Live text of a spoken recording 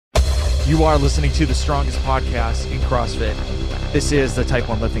You are listening to the strongest podcast in CrossFit. This is the Type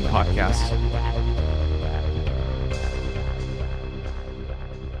 1 Lifting Podcast.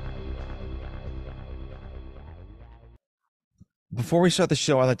 Before we start the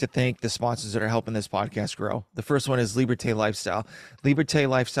show, I'd like to thank the sponsors that are helping this podcast grow. The first one is Liberté Lifestyle. Liberté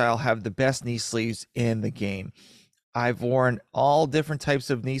Lifestyle have the best knee sleeves in the game. I've worn all different types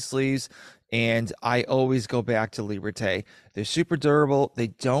of knee sleeves, and I always go back to Liberté. They're super durable, they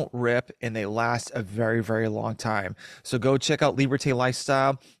don't rip, and they last a very, very long time. So go check out Liberté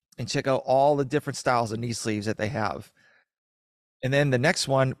Lifestyle and check out all the different styles of knee sleeves that they have. And then the next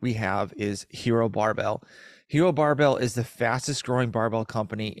one we have is Hero Barbell. Hero Barbell is the fastest growing barbell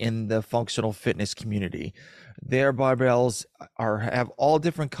company in the functional fitness community. Their barbells have all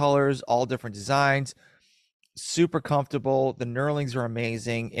different colors, all different designs, super comfortable. The knurlings are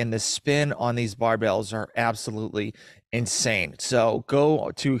amazing, and the spin on these barbells are absolutely insane. So go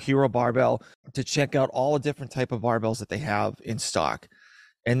to Hero Barbell to check out all the different type of barbells that they have in stock.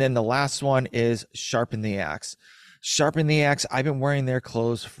 And then the last one is Sharpen the Axe. Sharpen the Axe, I've been wearing their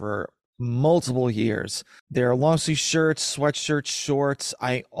clothes for multiple years. They're long sleeve shirts, sweatshirts, shorts.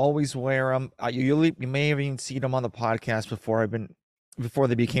 I always wear them. You may have even seen them on the podcast before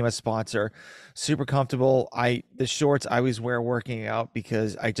they became a sponsor. Super comfortable. The shorts I always wear working out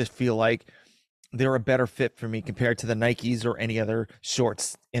because I just feel like they're a better fit for me compared to the Nikes or any other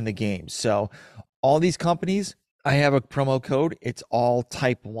shorts in the game. So all these companies, I have a promo code. It's all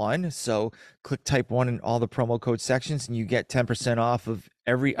Type 1. So click Type 1 in all the promo code sections and you get 10% off of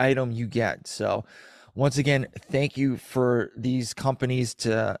every item you get. So once again, thank you for these companies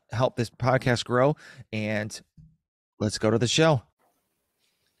to help this podcast grow. And let's go to the show.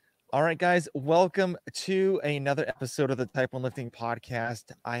 All right, guys, welcome to another episode of the Type 1 Lifting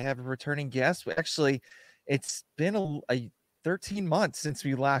Podcast. I have a returning guest. Actually, it's been 13 months since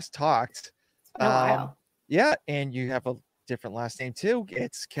we last talked. Oh, wow. Yeah, and you have a different last name too.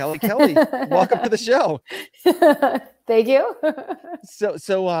 It's Kelly. Welcome to the show. Thank you.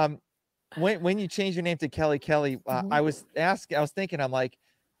 So when you change your name to Kelly, I was thinking, I'm like,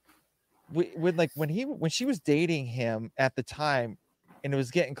 when she was dating him at the time, and it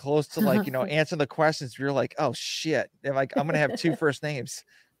was getting close to answering the questions, we were like, oh shit, I'm gonna have two first names.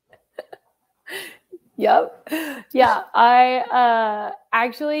 Yep. Yeah. I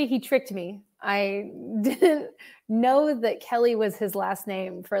actually, he tricked me. I didn't know that Kelly was his last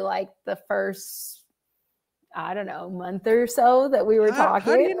name for like the first, I don't know, month or so that we were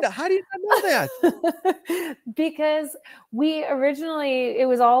talking. How do you not know that? Because it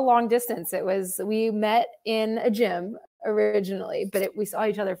was all long distance. We met in a gym originally, but we saw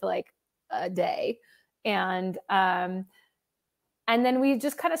each other for like a day. And then we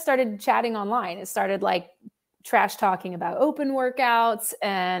just kind of started chatting online. It started like trash talking about open workouts,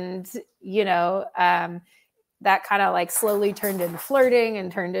 and that kind of like slowly turned into flirting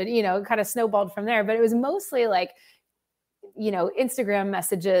and turned into, kind of snowballed from there. But it was mostly like, Instagram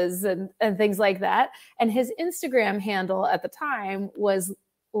messages and things like that. And his Instagram handle at the time was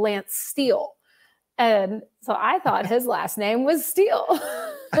Lance Steele. And so I thought his last name was Steele.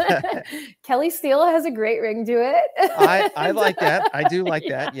 Kelly Steele has a great ring to it. I like that. I do like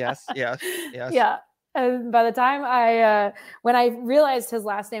that. Yes. Yeah. And by the time when I realized his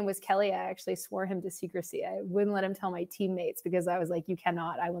last name was Kelly, I actually swore him to secrecy. I wouldn't let him tell my teammates because I was like, you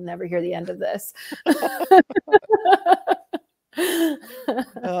cannot, I will never hear the end of this.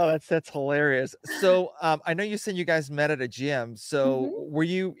 Oh, that's hilarious. So I know you said you guys met at a gym. So were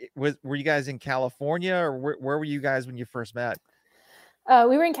you guys in California, or where were you guys when you first met?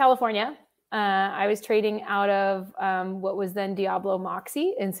 We were in California. I was training out of what was then Diablo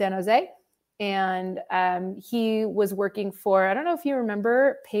Moxie in San Jose. And he was working for, I don't know if you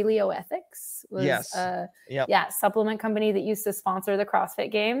remember, Paleo Ethics was supplement company that used to sponsor the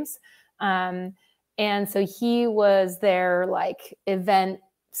CrossFit Games. And so he was their like event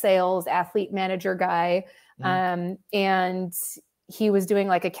sales athlete manager guy. And he was doing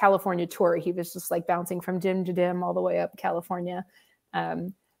like a California tour. He was just like bouncing from gym to gym all the way up California.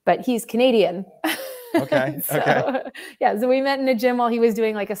 But he's Canadian. Okay. So we met in a gym while he was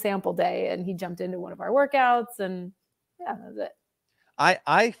doing like a sample day, and he jumped into one of our workouts, and that was it.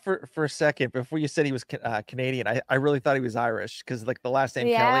 I for a second before you said he was Canadian, I really thought he was Irish because like the last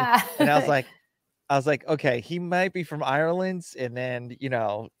name Kelly, and I was like, okay, he might be from Ireland, and then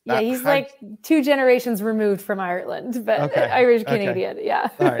he's like 2 generations removed from Ireland, but Irish Canadian, yeah.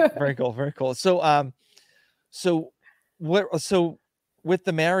 All right, very cool. So with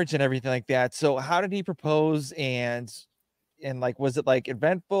the marriage and everything like that, so how did he propose, and like was it like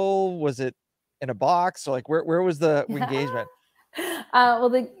eventful? Was it in a box, or like where was the engagement? Well,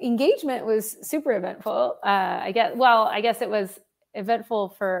 the engagement was super eventful. I guess it was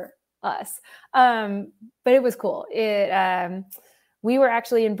eventful for us, but it was cool. We were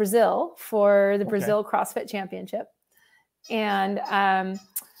actually in Brazil for the Brazil CrossFit Championship, and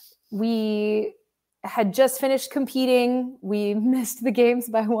we had just finished competing. We missed the games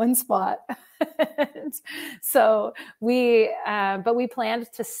by one spot. So but we planned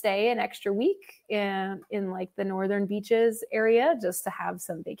to stay an extra week in like the northern beaches area, just to have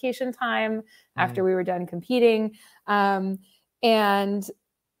some vacation time after we were done competing. And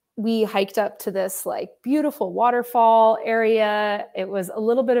we hiked up to this like beautiful waterfall area. It was a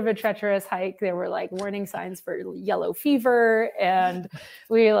little bit of a treacherous hike. There were like warning signs for yellow fever, and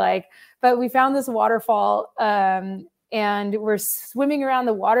but we found this waterfall, and we're swimming around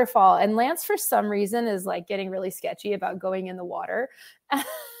the waterfall, and Lance, for some reason, is like getting really sketchy about going in the water.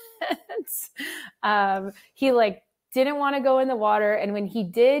 He like didn't want to go in the water. And when he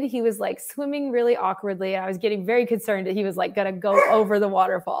did, he was like swimming really awkwardly. I was getting very concerned that he was like going to go over the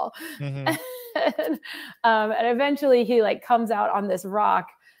waterfall. And eventually he like comes out on this rock,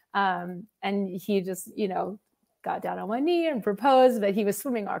 and he just, got down on one knee and proposed, but he was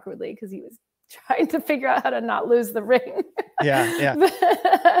swimming awkwardly because he was trying to figure out how to not lose the ring. Yeah.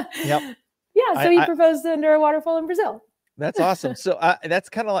 Yep. Yeah. So he proposed under a waterfall in Brazil. That's awesome. So that's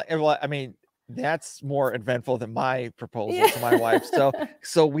kind of like, well, I mean, that's more eventful than my proposal to my wife.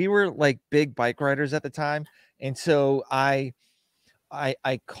 So we were like big bike riders at the time. And so I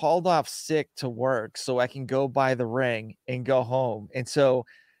called off sick to work so I can go buy the ring and go home. And so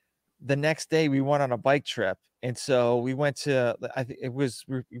the next day we went on a bike trip. And so we went to, I think it was,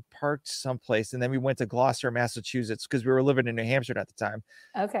 we parked someplace, and then we went to Gloucester, Massachusetts, because we were living in New Hampshire at the time.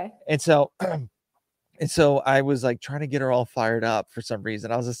 Okay. And so I was like trying to get her all fired up for some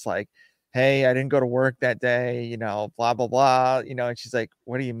reason. I was just like, hey, I didn't go to work that day, blah, blah, blah, and she's like,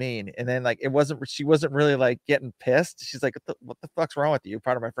 what do you mean? And then like, she wasn't really like getting pissed. She's like, what the fuck's wrong with you?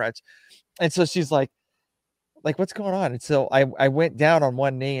 Pardon my French. And so she's like, what's going on? And so I went down on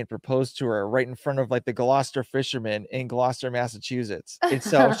one knee and proposed to her right in front of like the Gloucester fishermen in Gloucester, Massachusetts. And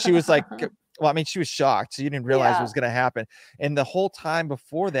so she was like, well, I mean, she was shocked. So you didn't realize it was going to happen. And the whole time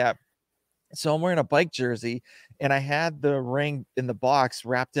before that, so I'm wearing a bike jersey, and I had the ring in the box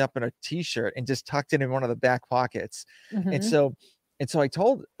wrapped up in a t-shirt and just tucked it in one of the back pockets. And so I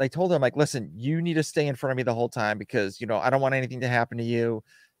told her, I'm like, listen, you need to stay in front of me the whole time, because, I don't want anything to happen to you,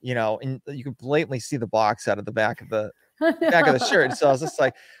 and you can blatantly see the box out of the back of the shirt. And so I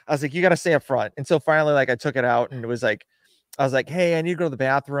was like, you got to stay up front. And so finally, like, I took it out, and it was like, I was like, hey, I need to go to the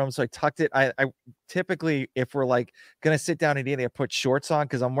bathroom. So I tucked it. I typically, if we're like going to sit down and eat, I put shorts on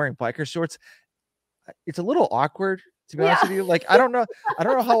because I'm wearing biker shorts. It's a little awkward, to be honest with you. Like, I don't know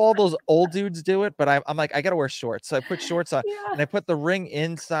how all those old dudes do it, but I'm like, I got to wear shorts. So I put shorts on, and I put the ring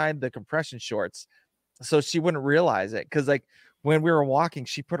inside the compression shorts so she wouldn't realize it. Cause like when we were walking,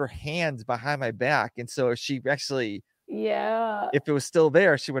 she put her hands behind my back. And so she actually, if it was still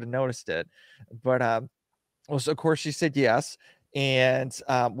there, she would have noticed it. But, well, so of course she said yes. And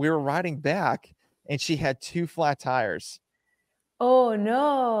we were riding back, and she had 2 flat tires. Oh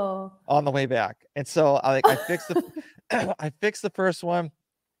no. On the way back. And so I fixed the I fixed the first one,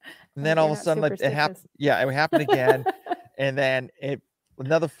 and then all of a sudden, like, it happened. Yeah, it happened again. And then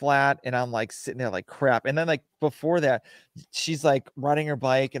another flat, and I'm like sitting there like crap. And then like before that, she's like riding her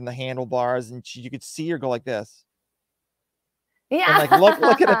bike and the handlebars, and you could see her go like this. Yeah. And like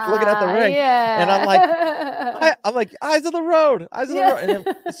looking at the ring. Yeah. And I'm like, eyes on the road. And then,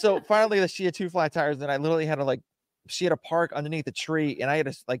 so finally she had 2 flat tires, and I literally had to she had to park underneath the tree, and I had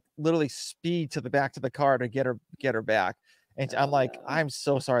to like literally speed to the back of the car to get her back. And I'm like, I'm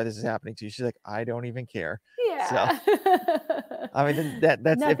so sorry this is happening to you. She's like, I don't even care. Yeah. So I mean, that's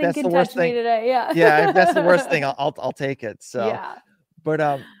nothing if that's can the worst touch me thing today. Yeah. Yeah, if that's the worst thing, I'll take it. So yeah. But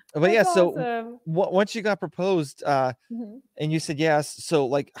That's yeah, so awesome. once you got proposed, and you said yes, so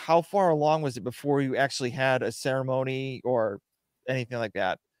like how far along was it before you actually had a ceremony or anything like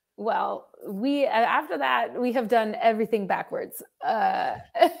that? Well, after that, we have done everything backwards.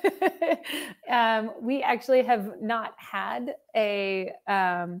 We actually have not had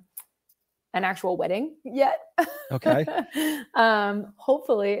an actual wedding yet. Okay.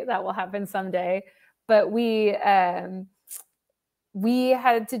 Hopefully that will happen someday. But we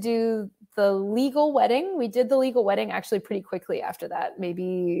had to do the legal wedding. We did the legal wedding actually pretty quickly after that,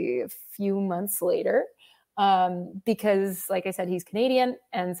 maybe a few months later. Because like I said, he's Canadian.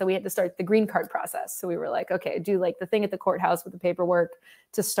 And so we had to start the green card process. So we were like, okay, do like the thing at the courthouse with the paperwork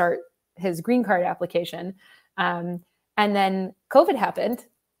to start his green card application. And then COVID happened,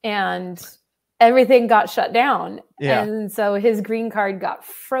 and everything got shut down. Yeah. And so his green card got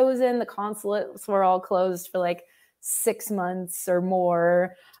frozen. The consulates were all closed for like 6 months or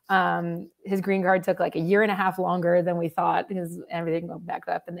more. His green card took like a year and a half longer than we thought. Everything went back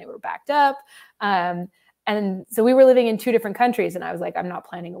up and they were backed up. And so we were living in 2 different countries, and I was like, I'm not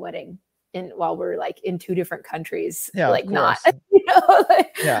planning a wedding while we're like in 2 different countries. Yeah, like not,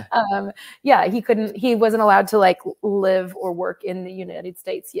 yeah. He wasn't allowed to like live or work in the United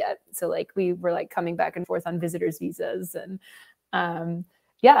States yet. So like we were like coming back and forth on visitors visas. And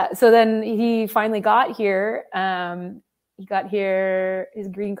so then he finally got here. He got here, his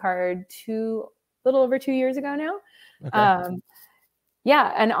green card a little over 2 years ago now. Okay.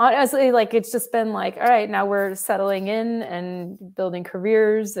 And honestly, like it's just been like, all right, now we're settling in and building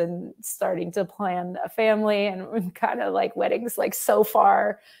careers and starting to plan a family, and kind of like weddings, like so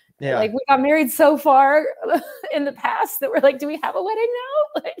far. Yeah. Like we got married so far in the past that we're like, do we have a wedding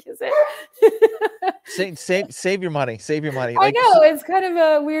now? Like, is it? Save your money. Save your money. I know, it's kind of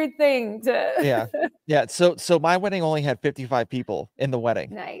a weird thing to. Yeah. So my wedding only had 55 people in the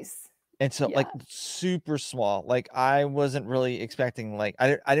wedding. Nice. And so like super small, like I wasn't really expecting, like,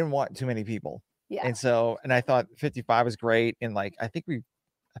 I didn't want too many people. Yeah. And I thought 55 was great. And like, I think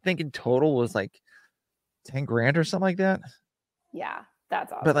in total was like 10 grand or something like that. Yeah.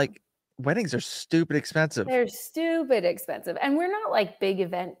 That's awesome. But like weddings are stupid expensive. They're stupid expensive. And we're not like big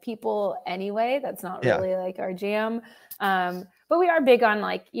event people anyway. That's not really like our jam. But we are big on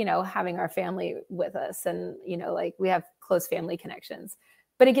like, having our family with us, and, like we have close family connections.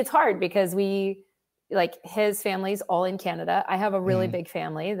 But it gets hard because his family's all in Canada. I have a really big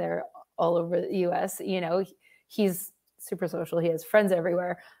family. They're all over the US. He's super social. He has friends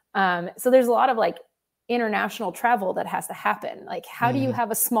everywhere. So there's a lot of like international travel that has to happen. Like, how do you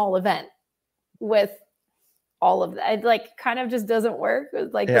have a small event with all of that? It like kind of just doesn't work.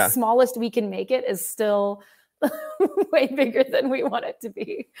 Like the smallest we can make it is still way bigger than we want it to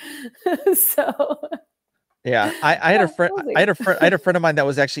be. So yeah, I had a friend. I had a friend of mine that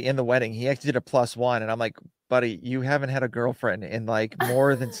was actually in the wedding. He actually did a +1, and I'm like, buddy, you haven't had a girlfriend in like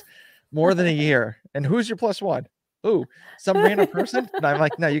more than a year. And who's your +1? Ooh, some random person. And I'm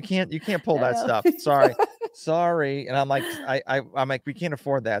like, no, you can't pull that stuff. Sorry. And I'm like, I'm like, we can't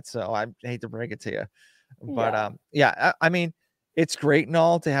afford that. So I hate to break it to you, but I mean, it's great and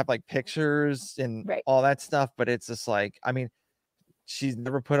all to have like pictures and all that stuff, but it's just like, I mean, she's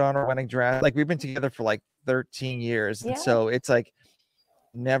never put on her wedding dress. Like we've been together for like 13 years. And so it's like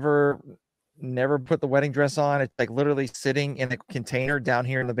never put the wedding dress on. It's like literally sitting in a container down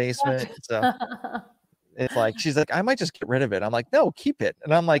here in the basement. So it's like, she's like, I might just get rid of it. I'm like, no, keep it.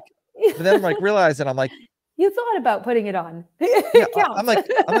 And I'm like, but then I'm like realizing, I'm like, you thought about putting it on. I'm like,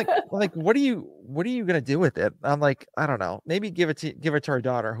 what are you going to do with it? I'm like, I don't know. Maybe give it to our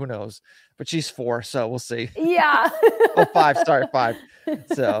daughter. Who knows? But she's 4, so we'll see. Yeah. 5. Sorry, 5.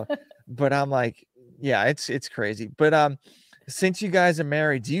 So, but I'm like, yeah, it's crazy. But since you guys are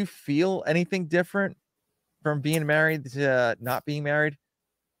married, do you feel anything different from being married to not being married?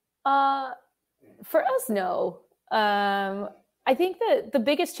 For us, no. I think that the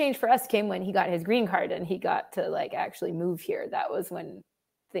biggest change for us came when he got his green card and he got to like actually move here. That was when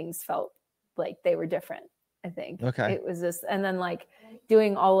things felt like they were different, I think. Okay. It was this, and then like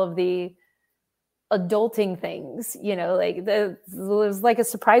doing all of the adulting things, like there was like a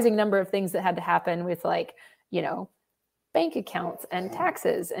surprising number of things that had to happen with like, bank accounts and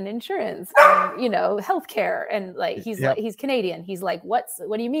taxes and insurance and, healthcare. And like, he's like, he's Canadian. He's like, what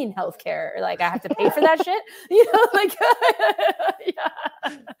do you mean healthcare? Like I have to pay for that shit, like,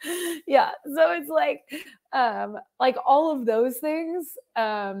 yeah. So it's like all of those things.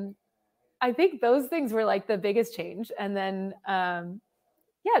 I think those things were like the biggest change. And then,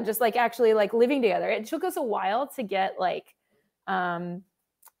 just like actually like living together. It took us a while to get like, I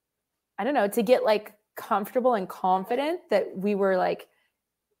don't know, to get like comfortable and confident that we were like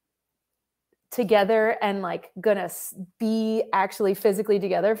together and like gonna be actually physically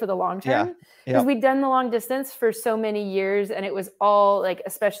together for the long term, because we'd done the long distance for so many years, and it was all like,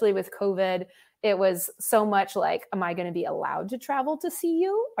 especially with COVID, it was so much like, am I going to be allowed to travel to see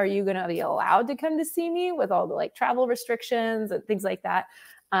you? Are you going to be allowed to come to see me, with all the like travel restrictions and things like that?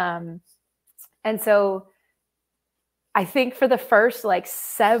 And so I think for the first like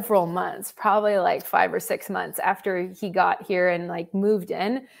several months, probably like 5 or 6 months after he got here and like moved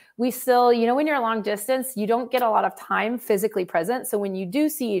in, we still, when you're long distance, you don't get a lot of time physically present. So when you do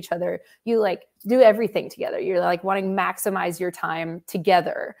see each other, you like do everything together. You're like wanting to maximize your time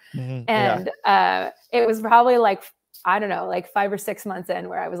together. Mm-hmm. And it was probably like I don't know, like 5 or 6 months in,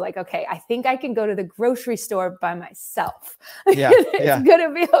 where I was like, okay, I think I can go to the grocery store by myself. Yeah. It's going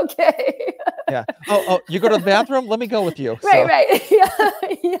to be okay. Yeah. Oh, you go to the bathroom? Let me go with you. Right, So. right. Yeah.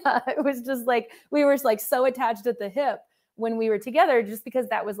 Yeah. It was just like, we were like so attached at the hip when we were together, just because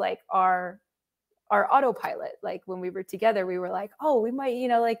that was like our autopilot. Like when we were together, we were like, oh, we might,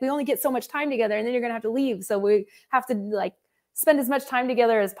 like we only get so much time together and then you're going to have to leave. So we have to like spend as much time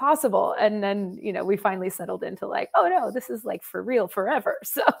together as possible. And then, we finally settled into like, oh no, this is like for real forever.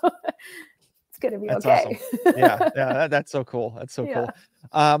 So it's going to be That's okay. Awesome. Yeah. That's so cool. That's so cool.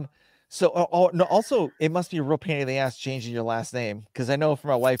 So no, also it must be a real pain in the ass changing your last name. Cause I know for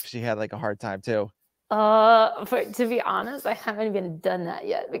my wife, she had like a hard time too. To be honest, I haven't even done that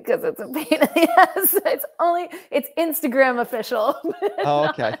yet because it's a pain in the ass. It's Instagram official. Oh,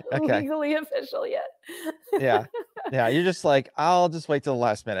 okay. Okay. Legally official yet. Yeah. Yeah. You're just like, I'll just wait till the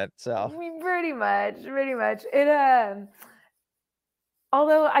last minute. So pretty much. It,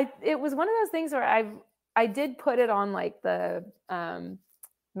 although it was one of those things where I did put it on like the,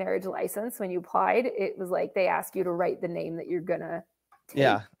 marriage license. When you applied, it was like, they ask you to write the name that you're gonna take.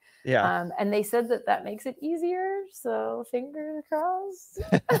 Yeah. Yeah. And they said that makes it easier. So fingers crossed.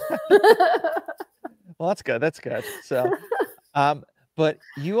 Well, that's good. That's good. So, but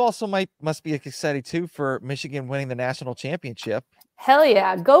you also must be excited too for Michigan winning the national championship. Hell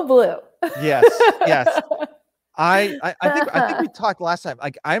yeah. Go blue. Yes. Yes. I think we talked last time.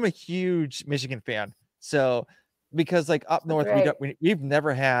 Like I'm a huge Michigan fan. So because like up north, we've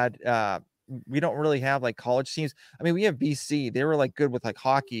never had, we don't really have like college teams. I mean, we have BC. They were like good with like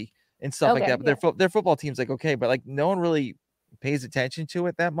hockey and stuff like that. But their football team's like okay, but like no one really pays attention to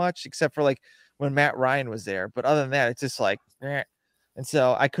it that much, except for like when Matt Ryan was there. But other than that, it's just like, eh. And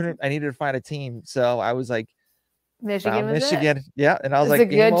so I needed to find a team. So I was like, Michigan. Yeah, and I was like,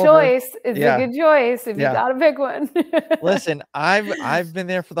 it's a good choice. It's a good choice if you gotta pick one. Listen, I've been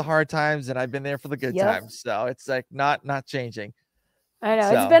there for the hard times and I've been there for the good times. So it's like not changing. I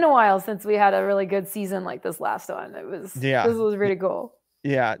know it's been a while since we had a really good season like this last one. This was really cool.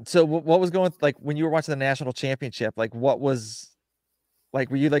 Yeah. So what was going like when you were watching the national championship? Like what was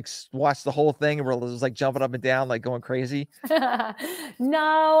like, were you like watch the whole thing and were just like jumping up and down, like going crazy?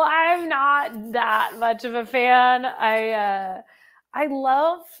 No, I'm not that much of a fan. I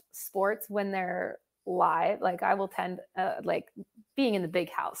love sports when they're live. Like I will tend like being in the big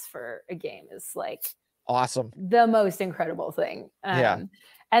house for a game is like awesome. The most incredible thing. And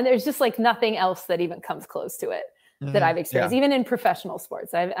there's just like nothing else that even comes close to it that I've experienced, even in professional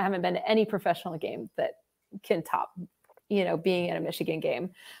sports. I haven't been to any professional game that can top, being in a Michigan game.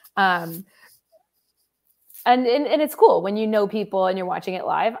 And it's cool when you know people and you're watching it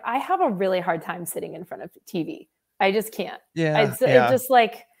live. I have a really hard time sitting in front of TV. I just can't. It's just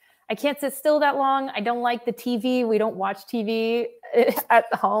like, I can't sit still that long. I don't like the TV. We don't watch TV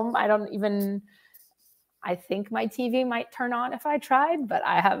at home. I think my TV might turn on if I tried, but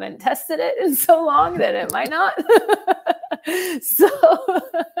I haven't tested it in so long that it might not.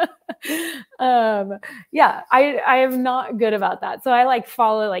 I am not good about that. So I like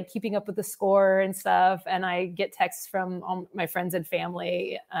follow like keeping up with the score and stuff. And I get texts from all my friends and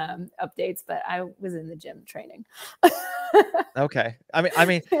family updates, but I was in the gym training. Okay. I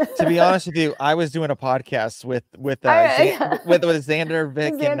mean, to be honest with you, I was doing a podcast with Xander,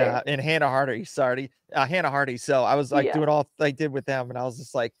 Vic, and Hannah Hardy. Hannah Hardy. So I was like doing all I did with them, and I was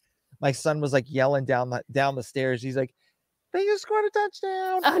just like, my son was like yelling down the stairs. He's like, "They just scored a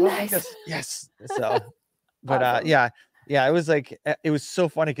touchdown!" Oh, nice. Yes. So, but awesome. It was like it was so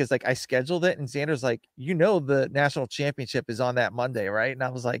funny because like I scheduled it, and Xander's like, the national championship is on that Monday, right? And I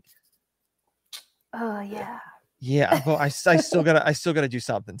was like, oh yeah. Yeah, but I still gotta do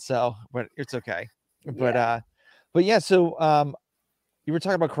something. So, but it's okay. But so you were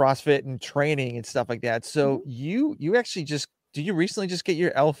talking about CrossFit and training and stuff like that. So you actually did you recently just get your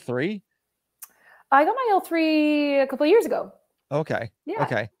L3? I got my L3 a couple of years ago. Okay. Yeah.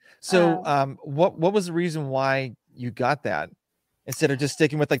 Okay. So what was the reason why you got that instead of just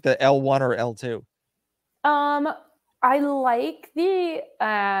sticking with like the L1 or L2? I like the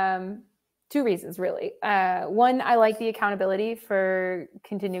two reasons really. One, I like the accountability for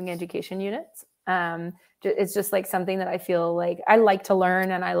continuing education units. It's just like something that I feel like I like to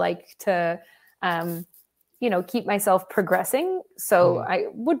learn and I like to, keep myself progressing. So I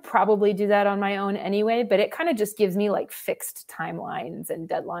would probably do that on my own anyway, but it kind of just gives me like fixed timelines and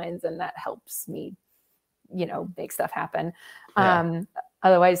deadlines, and that helps me, make stuff happen. Yeah.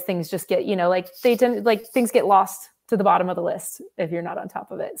 Otherwise things just get, things get lost to the bottom of the list if you're not on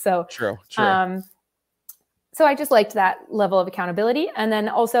top of it. So true. So I just liked that level of accountability. And then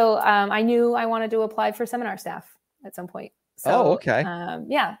also I knew I wanted to apply for seminar staff at some point. Oh, So okay.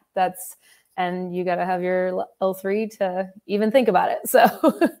 yeah, and you got to have your L3 to even think about it. So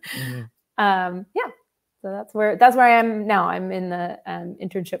Mm-hmm. yeah, so that's where I am now. I'm in the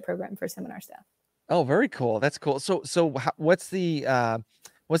internship program for seminar staff. Oh, very cool. That's cool. So what's the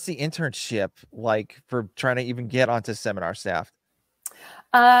internship like for trying to even get onto seminar staff?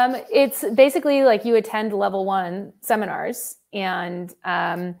 It's basically like you attend level 1 seminars, and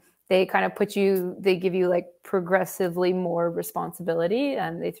they kind of they give you like progressively more responsibility,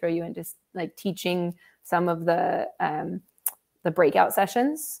 and they throw you into like teaching some of the breakout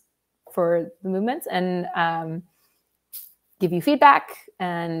sessions for the movements, and give you feedback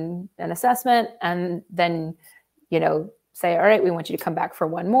and an assessment, and then, say, all right, we want you to come back for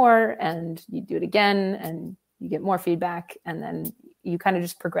one more, and you do it again, and you get more feedback, and then you kind of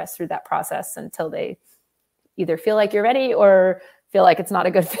just progress through that process until they either feel like you're ready or feel like it's not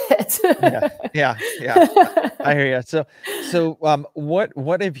a good fit. Yeah. I hear you. So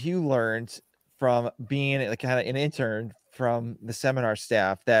what have you learned from being like kind of an intern from the seminar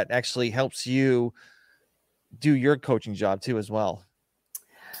staff that actually helps you do your coaching job too as well?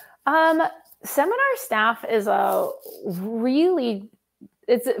 Seminar staff is for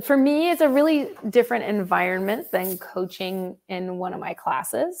me, it's a really different environment than coaching in one of my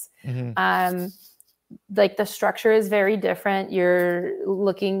classes. Mm-hmm. Like the structure is very different. You're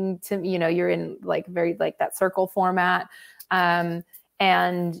looking to, you're in like very like that circle format. And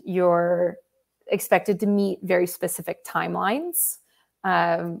you're expected to meet very specific timelines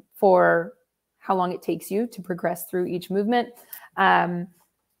for how long it takes you to progress through each movement. I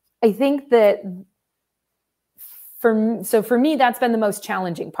think that for me, that's been the most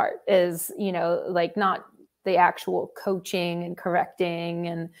challenging part is, like not the actual coaching and correcting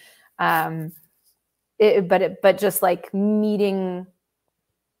and, but just like meeting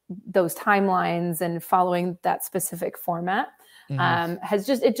those timelines and following that specific format.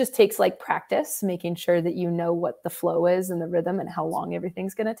 Mm-hmm. It just takes like practice, making sure that you know what the flow is and the rhythm and how long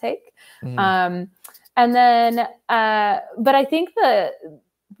everything's going to take. Mm-hmm. And then, but I think the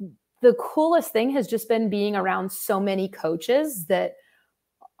coolest thing has just been being around so many coaches that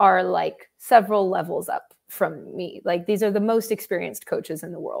are like several levels up from me. Like these are the most experienced coaches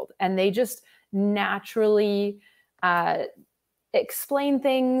in the world, and they just naturally explain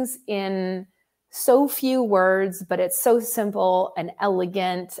things in so few words, but it's so simple and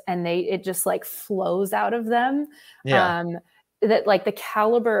elegant, and it just like flows out of them. Yeah. That like the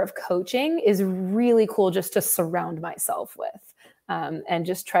caliber of coaching is really cool just to surround myself with. And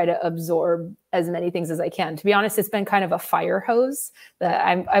just try to absorb as many things as I can. To be honest, it's been kind of a fire hose that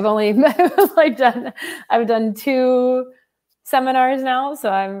I've only like I've done 2 seminars now.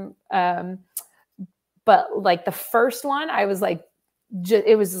 So but like the first one, I was like,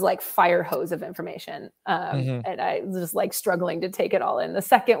 it was just like fire hose of information. Mm-hmm. And I was just like struggling to take it all in. The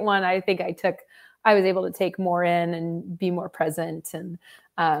second one, I think I was able to take more in and be more present and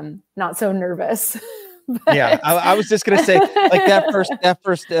not so nervous. But... Yeah, I was just gonna say, like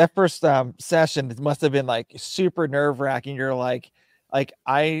that first session, it must have been like super nerve-wracking. You're like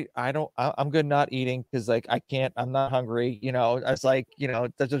I'm good not eating because like I'm not hungry. I was like,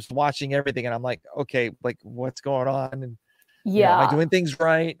 just watching everything, and I'm like, okay, like what's going on, and am I doing things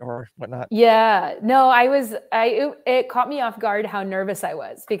right or whatnot? Yeah, no, it caught me off guard how nervous I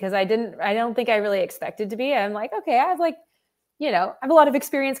was because I don't think I really expected to be. I'm like, okay, I have like, I have a lot of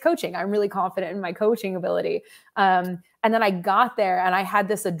experience coaching. I'm really confident in my coaching ability. And then I got there and I had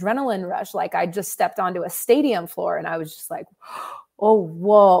this adrenaline rush. Like I just stepped onto a stadium floor and I was just like, oh,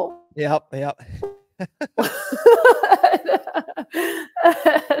 whoa. Yep.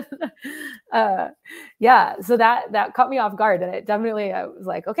 Yeah. So that caught me off guard. And it definitely, I was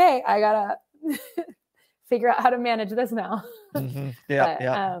like, okay, I gotta figure out how to manage this now. Mm-hmm.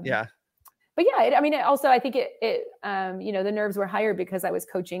 Yeah. But yeah, I think the nerves were higher because I was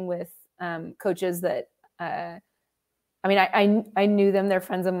coaching with coaches that, I knew them, they're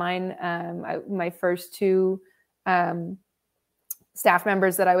friends of mine. My first 2 staff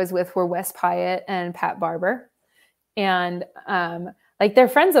members that I was with were Wes Pyatt and Pat Barber. And like they're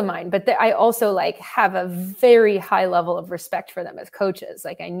friends of mine, but I also like have a very high level of respect for them as coaches.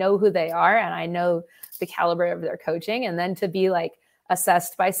 Like I know who they are and I know the caliber of their coaching. And then to be like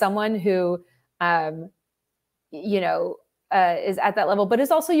assessed by someone who, is at that level, but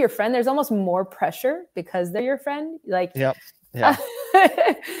is also your friend. There's almost more pressure because they're your friend. Like, yep. Yeah.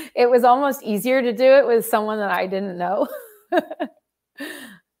 It was almost easier to do it with someone that I didn't know.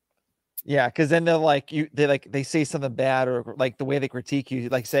 Yeah, because then they say something bad or like the way they critique you,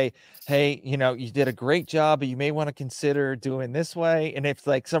 like say, hey, you did a great job, but you may want to consider doing this way. And if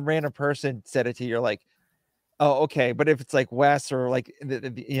like some random person said it to you, you're like, Oh, okay. But if it's like Wes or like,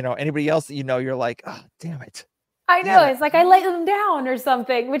 anybody else that you're like, oh, damn it. I Damn know. it. It's like I let them down or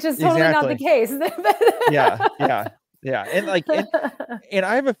something, which is totally not the Exactly. case. Yeah. Yeah. Yeah. And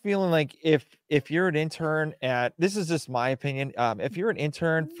I have a feeling like if you're an intern this is just my opinion. If you're an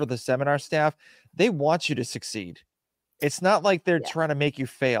intern for the seminar staff, they want you to succeed. It's not like they're Yeah. trying to make you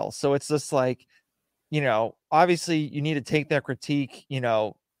fail. So it's just like, obviously you need to take that critique,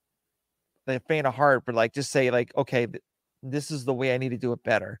 the faint of heart, but like just say like, okay, this is the way I need to do it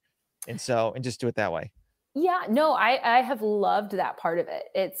better. And just do it that way. Yeah, no, I have loved that part of it.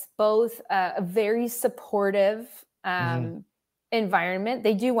 It's both a very supportive Mhm. environment.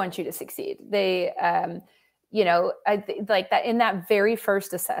 They do want you to succeed. They, like that in that very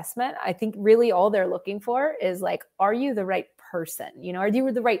first assessment, I think really all they're looking for is like, are you the right person? Are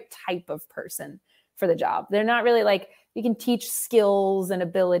you the right type of person for the job? They're not really like, we can teach skills and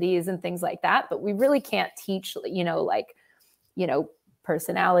abilities and things like that, but we really can't teach,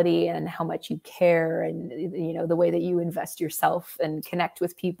 personality and how much you care and the way that you invest yourself and connect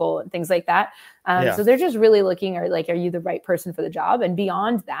with people and things like that. Yeah. So they're just really looking at like, are you the right person for the job? And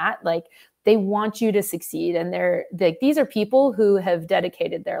beyond that, like they want you to succeed. And they're like, these are people who have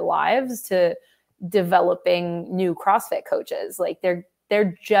dedicated their lives to developing new CrossFit coaches. Like they're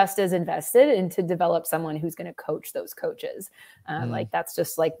just as invested in to develop someone who's going to coach those coaches. Like that's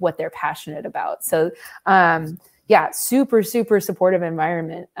just like what they're passionate about. So yeah, super, super supportive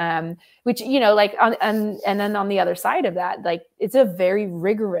environment. Which, like and then on the other side of that, like it's a very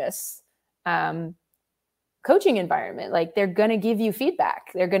rigorous coaching environment. Like they're going to give you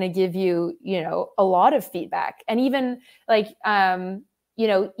feedback. They're going to give you, a lot of feedback. And even like,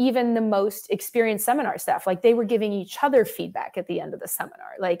 even the most experienced seminar staff, like they were giving each other feedback at the end of the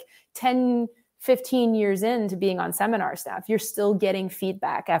seminar, like 10, 15 years into being on seminar staff, you're still getting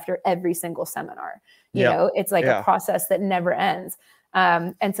feedback after every single seminar. It's like a process that never ends.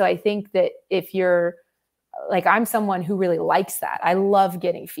 And so I think that if you're like, I'm someone who really likes that. I love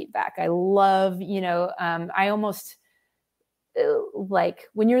getting feedback. I love, I almost like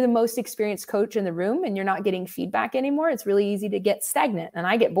when you're the most experienced coach in the room and you're not getting feedback anymore, it's really easy to get stagnant and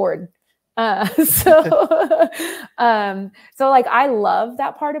I get bored. So like I love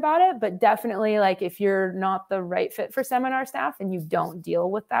that part about it, but definitely like if you're not the right fit for seminar staff and you don't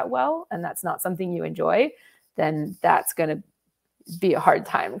deal with that well, and that's not something you enjoy, then that's going to be a hard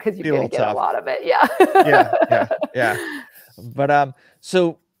time because you're going to get a lot of it. Yeah. Yeah. But,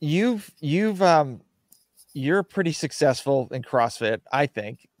 so you're pretty successful in CrossFit, I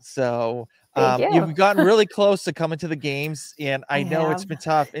think. So, you've gotten really close to coming to the games, and I know it's been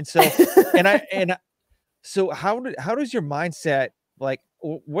tough. And so, so how does your mindset, like,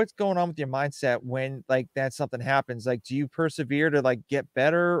 what's going on with your mindset when like that something happens? Like, do you persevere to like get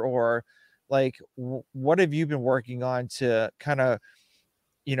better, or like, what have you been working on to kind of,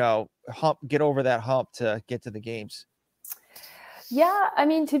 get over that hump to get to the games? Yeah. I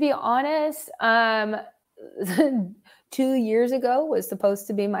mean, to be honest, 2 years ago was supposed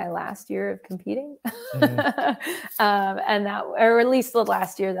to be my last year of competing. And that, or at least the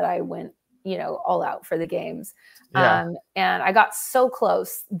last year that I went, all out for the games. And I got so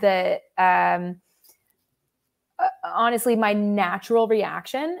close that, honestly, my natural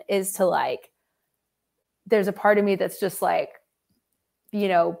reaction is to like, there's a part of me that's just like,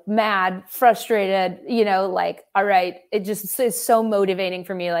 mad, frustrated, like, all right, it just is so motivating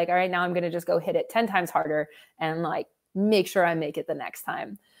for me. Like, all right, now I'm going to just go hit it 10 times harder and like, make sure I make it the next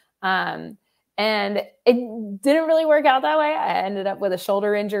time. And it didn't really work out that way. I ended up with a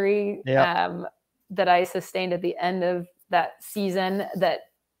shoulder injury, that I sustained at the end of that season that,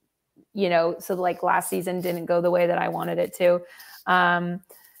 so like last season didn't go the way that I wanted it to. And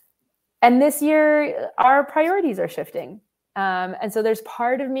this year our priorities are shifting. And so there's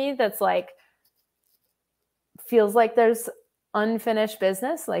part of me that's like, feels like there's unfinished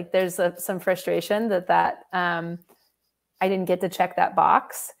business. Like there's some frustration that I didn't get to check that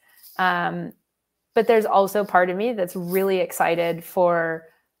box. But there's also part of me that's really excited for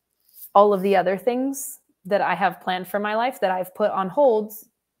all of the other things that I have planned for my life that I've put on hold,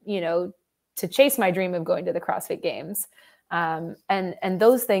 to chase my dream of going to the CrossFit Games. And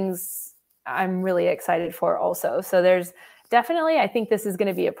those things I'm really excited for also. So there's definitely, I think this is going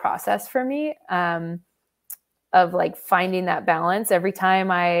to be a process for me, of like finding that balance every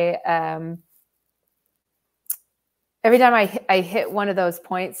time I hit one of those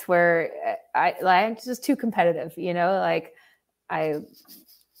points where I'm just too competitive, like I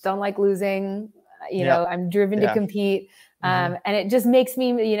don't like losing, I'm driven to compete. And it just makes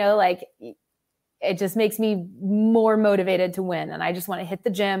me, like it just makes me more motivated to win. And I just want to hit the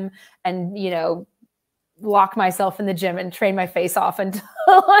gym and, lock myself in the gym and train my face off until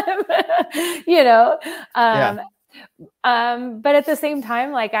I'm, you know, but at the same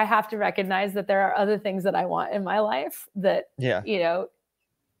time, like I have to recognize that there are other things that I want in my life that, you know,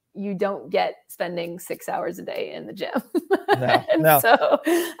 you don't get spending 6 hours a day in the gym.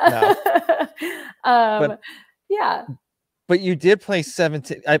 But you did play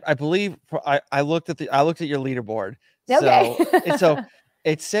 17. I believe I looked at your leaderboard. So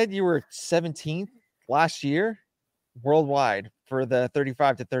it said you were 17th last year worldwide for the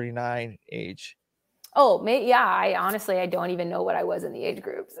 35 to 39 age. Oh, yeah. I don't even know what I was in the age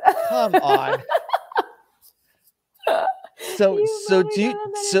groups. Come on. So do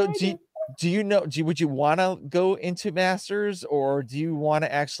you know, would you want to go into masters, or do you want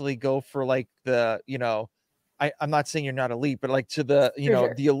to actually go for like the, you know, I'm not saying you're not elite, but like to the, you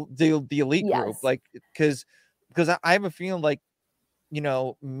know, the elite group, like, because I have a feeling like, you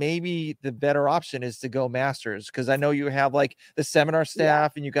know, maybe the better option is to go masters. Cause I know you have like the seminar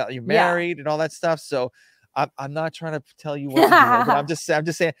staff and you married and all that stuff. So I'm not trying to tell you what to do, but I'm just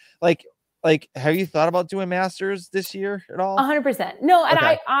saying, like, have you thought about doing masters this year at all? 100%. No. And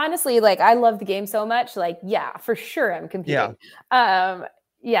I honestly, like, I love the game so much. Like, yeah, for sure. I'm competing.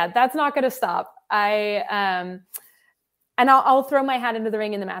 That's not going to stop. And I'll throw my hat into the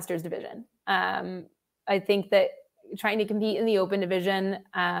ring in the masters division. I think that trying to compete in the open division,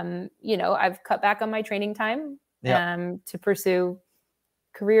 you know, I've cut back on my training time, to pursue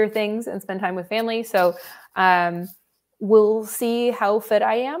career things and spend time with family. So, we'll see how fit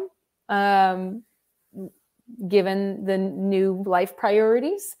I am. Given the new life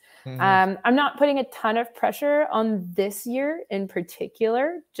priorities. I'm not putting a ton of pressure on this year in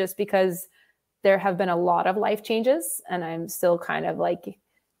particular, just because there have been a lot of life changes and I'm still kind of like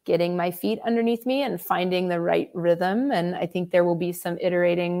getting my feet underneath me and finding the right rhythm. And I think there will be some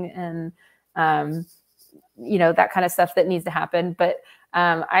iterating and, you know, that kind of stuff that needs to happen. But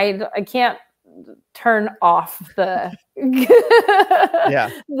I can't turn off the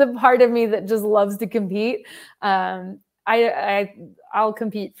the part of me that just loves to compete. I'll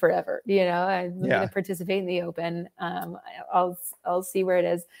compete forever, you know. I'm going to participate in the open. I'll see where it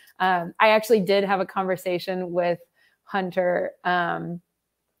is. I actually did have a conversation with Hunter.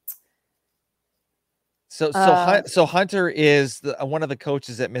 So Hunter is one of the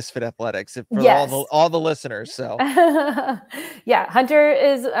coaches at Misfit Athletics for all the listeners. So Hunter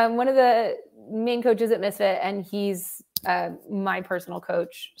is one of the main coaches at Misfit, and he's my personal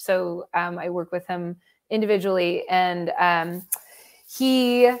coach. So I work with him individually, and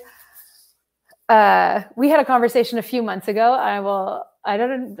we had a conversation a few months ago.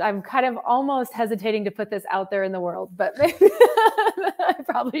 I'm kind of almost hesitating to put this out there in the world, but maybe I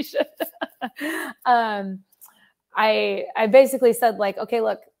probably should. I basically said, like, okay,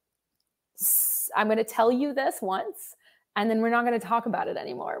 look, I'm going to tell you this once, and then we're not going to talk about it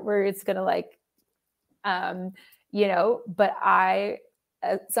anymore. It's going to, like, you know, but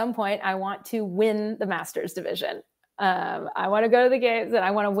at some point I want to win the masters division. I want to go to the games and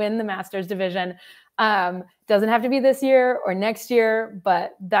I want to win the masters division. Doesn't have to be this year or next year,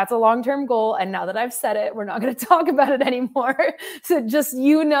 but that's a long-term goal. And now that I've said it, we're not going to talk about it anymore. So just,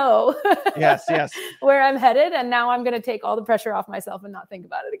 you know, where I'm headed. And now I'm going to take all the pressure off myself and not think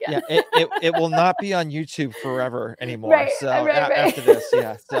about it again. It will not be on YouTube forever anymore. After this.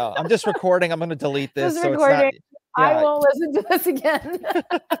 So I'm just recording. I'm going to delete this. So it's not, I won't listen to this again.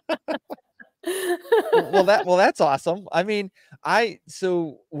 well, that's awesome. I mean,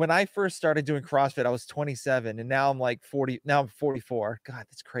 so when I first started doing CrossFit, I was 27, and now I'm like 40. Now I'm 44. God,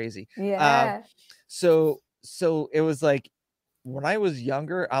 that's crazy. So it was like when I was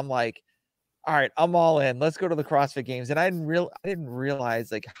younger, I'm like, all right, I'm all in. Let's go to the CrossFit Games. And I didn't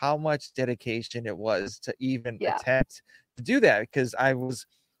realize like how much dedication it was to even attempt to do that, because I was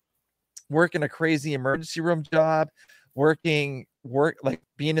working a crazy emergency room job, being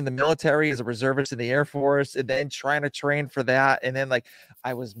in the military as a reservist in the Air Force, and then trying to train for that. And then like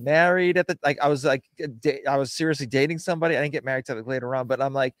I was married I was seriously dating somebody. I didn't get married till later on, but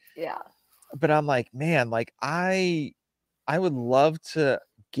I'm like, man, like I would love to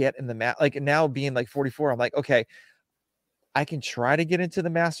get in the like now being like 44, I'm like, okay, I can try to get into the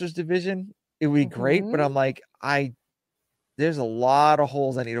masters division. It would be great, but I'm like, there's a lot of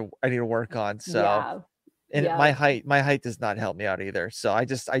holes I need to work on. So my height does not help me out either. So I knew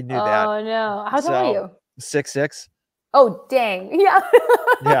that. Oh no. How tall are you? 6'6". Oh dang. Yeah.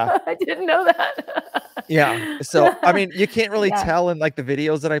 I didn't know that. So I mean, you can't really tell in like the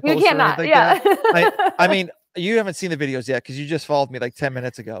videos that I post. You cannot. Or that. I mean, you haven't seen the videos yet because you just followed me like 10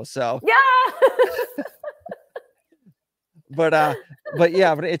 minutes ago. So but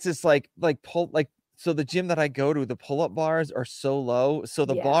it's just like So the gym that I go to, the pull-up bars are so low. So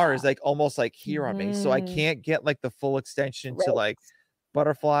the bar is Yeah. like almost like here on me. So I Mhm. can't get like the full extension to Right. like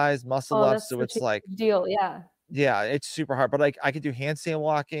butterflies, muscle Oh, ups. that's So such it's a like, huge deal. Yeah. yeah, it's super hard. But like I could do handstand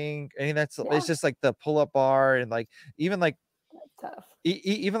walking. And that's it's Yeah. just like the pull-up bar and like even like Tough.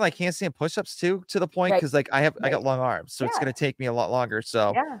 even like handstand push-ups too, to the point Right. because like I got Right. long arms. So it's Yeah. gonna take me a lot longer.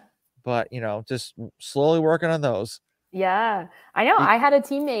 So, Yeah. but just slowly working on those. Yeah. I know. Y- I had a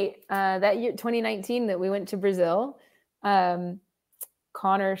teammate that year, 2019, that we went to Brazil. Um,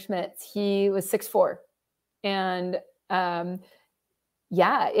 Connor Schmitz. He was 6'4". And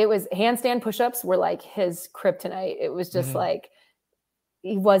yeah, it was handstand push-ups were like his kryptonite. It was just mhm. like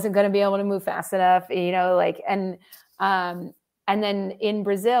he wasn't going to be able to move fast enough, like, um and then in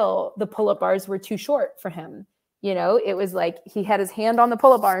Brazil, the pull-up bars were too short for him. It was like he had his hand on the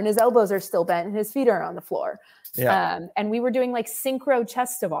pull-up bar and his elbows are still bent and his feet are on the floor. Yeah. And we were doing like synchro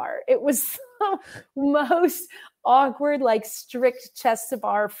chest to bar. It was the most awkward, like strict chest to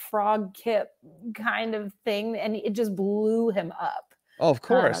bar frog kip kind of thing, and it just blew him up. Oh, of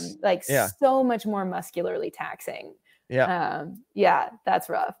course. Like Yeah. so much more muscularly taxing. Yeah. Yeah, that's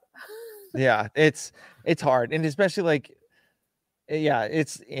rough. Yeah. It's hard. And especially like, yeah,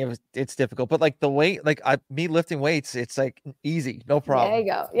 it's difficult. But like the weight, like me lifting weights, it's like easy, no There problem. you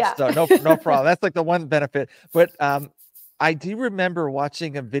go. Yeah. So no problem. That's like the one benefit. But I do remember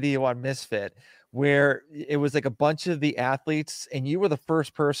watching a video on Misfit where it was like a bunch of the athletes, and you were the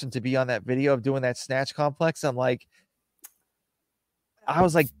first person to be on that video of doing that snatch complex. I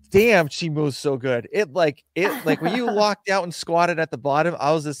was like, damn, she moves so good. It like when you locked out and squatted at the bottom,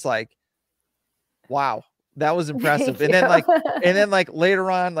 I was just like, wow, that was impressive. Thank And you. then later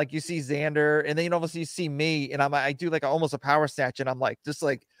on, like you see Xander, and then obviously you see me, and I do like almost a power snatch, and I'm like just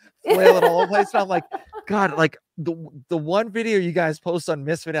like flailing all over the place. And I'm like, God, like the one video you guys post on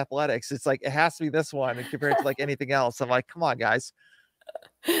Misfit Athletics, it's like it has to be this one and compared to like anything else. I'm like, come on, guys.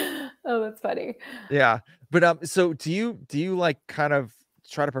 Oh, that's funny. Yeah. But so do you like kind of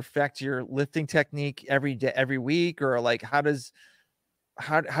try to perfect your lifting technique every day, every week, or like how do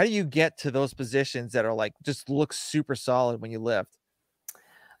you get to those positions that are like just look super solid when you lift?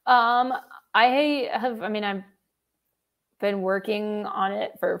 Um, I mean, I've been working on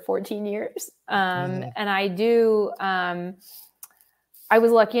it for 14 years. Mhm. And I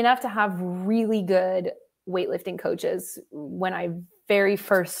was lucky enough to have really good weightlifting coaches when I very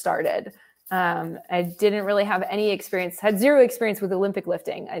first started. I didn't really have any experience, had zero experience with Olympic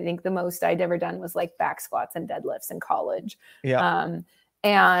lifting. I think the most I'd ever done was like back squats and deadlifts in college. Yeah.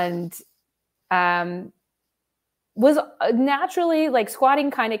 And was naturally, like,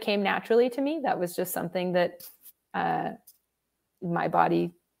 squatting kind of came naturally to me. That was just something that my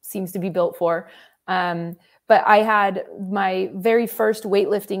body seems to be built for. But I had my very first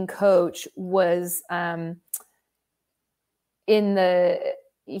weightlifting coach was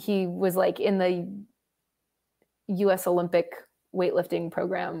he was like in the US Olympic weightlifting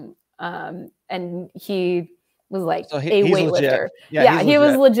program. And he was like So a he's legit. weightlifter. Yeah, Yeah, he's he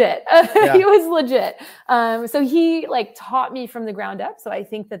was legit. legit. Yeah. He was legit. So he like taught me from the ground up. So I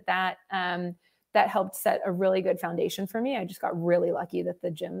think that helped set a really good foundation for me. I just got really lucky that the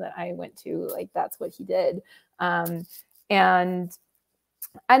gym that I went to, like, that's what he did. And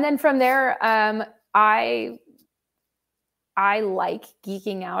then from there, I like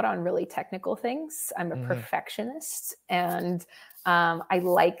geeking out on really technical things. I'm a perfectionist, and I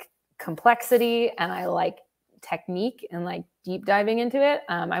like complexity, and I like technique and like deep diving into it.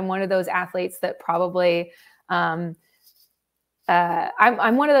 I'm one of those athletes that probably I'm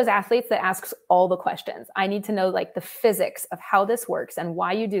one of those athletes that asks all the questions. I need to know like the physics of how this works and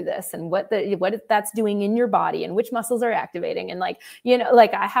why you do this and what that's doing in your body and which muscles are activating, and like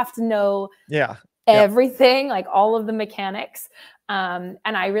like I have to know Yeah. everything, like all of the mechanics. And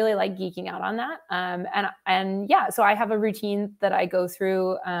I really like geeking out on that. And yeah, so I have a routine that I go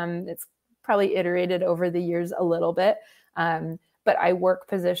through. It's probably iterated over the years a little bit. But I work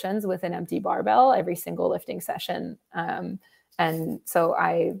positions with an empty barbell every single lifting session. And so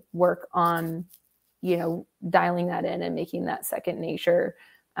I work on, dialing that in and making that second nature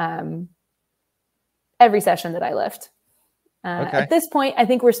every session that I lift. Okay. At this point, I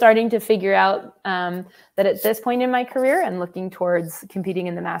think we're starting to figure out that at this point in my career and looking towards competing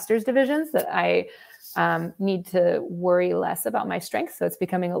in the masters divisions, that I need to worry less about my strength. So it's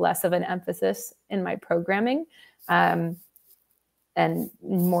becoming less of an emphasis in my programming, and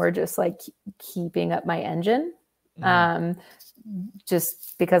more just like keeping up my engine.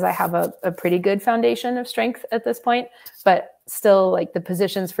 Just because I have a pretty good foundation of strength at this point, but still, like, the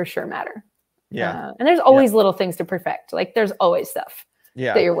positions for sure matter. Yeah. And there's always little things to perfect. Like, there's always stuff.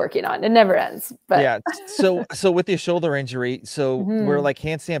 Yeah. that you're working on. It never ends. But Yeah. So with your shoulder injury, so we're like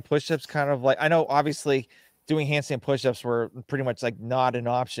handstand push-ups kind of like, I know obviously doing handstand push-ups were pretty much like not an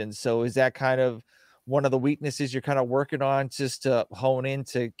option. So is that kind of one of the weaknesses you're kind of working on just to hone in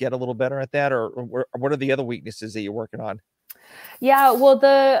to get a little better at that? Or what are the other weaknesses that you're working on? yeah, well,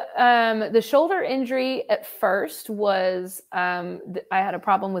 the shoulder injury at first was I had a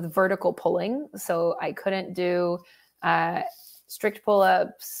problem with vertical pulling, so I couldn't do strict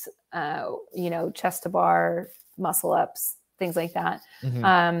pull-ups, chest to bar, muscle ups, things like that.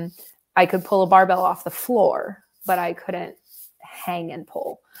 I could pull a barbell off the floor, but I couldn't hang and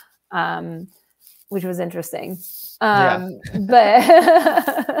pull, which was interesting. Yeah. But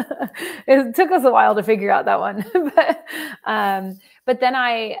it took us a while to figure out that one. But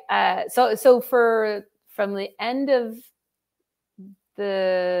then from the end of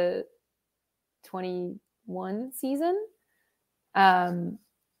the 21 season, 22,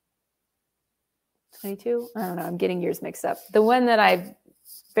 I don't know, I'm getting years mixed up. The one that I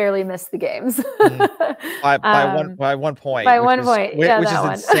barely missed the games. By one point. By one point. Yeah, which is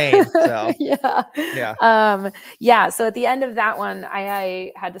one. insane. So yeah. Yeah. So at the end of that one,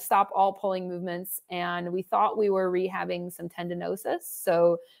 I had to stop all pulling movements, and we thought we were rehabbing some tendinosis.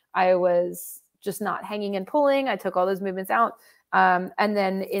 So I was just not hanging and pulling. I took all those movements out. And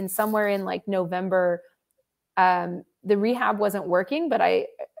then somewhere in like November, the rehab wasn't working, but I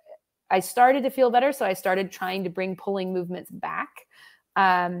started to feel better. So I started trying to bring pulling movements back.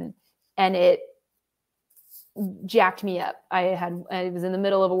 And it jacked me up. I was in the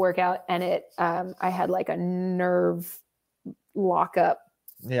middle of a workout, and I had like a nerve lockup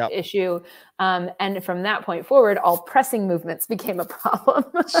issue. And from that point forward, all pressing movements became a problem.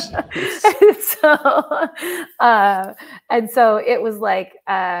 and so it was like,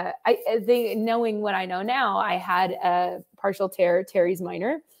 knowing what I know now, I had a partial tear, teres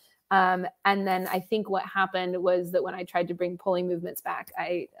minor. And then I think what happened was that when I tried to bring pulling movements back,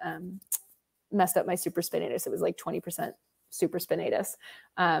 I messed up my supraspinatus. It was like 20% supraspinatus.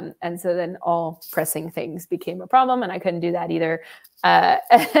 And so then all pressing things became a problem, and I couldn't do that either.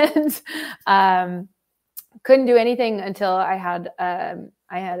 And couldn't do anything until I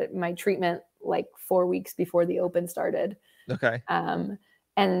had my treatment like 4 weeks before the Open started. Okay.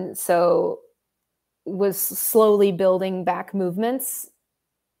 And so was slowly building back movements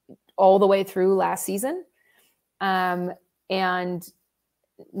all the way through last season. And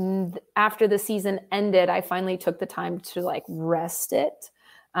after the season ended, I finally took the time to like rest it.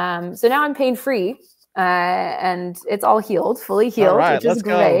 So now I'm pain-free, and it's all healed, fully healed, which is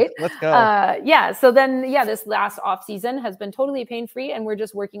great. Let's go. So then, this last off season has been totally pain-free, and we're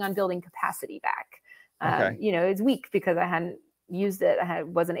just working on building capacity back. Okay. It's weak because I hadn't used it.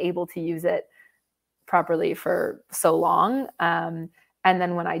 Wasn't able to use it properly for so long. And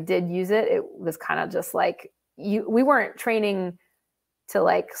then when I did use it, it was kind of just like we weren't training to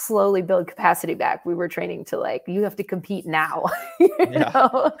like slowly build capacity back. We were training to like, you have to compete now.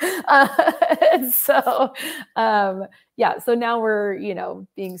 So now we're,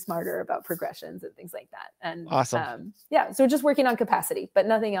 being smarter about progressions and things like that. And awesome. So just working on capacity, but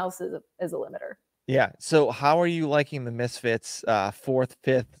nothing else is a limiter. Yeah. So how are you liking the Misfits 4th,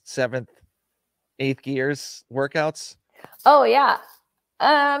 5th, 7th, 8th gears workouts? Oh yeah.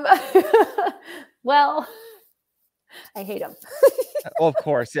 Well, I hate them. Well, of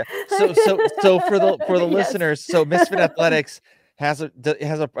course, yeah. So for the listeners, so Misfit Athletics has a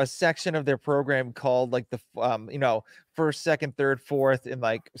section of their program called like the first, second, third, fourth, and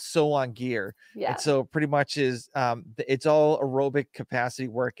like so on gear. Yeah. And so pretty much is it's all aerobic capacity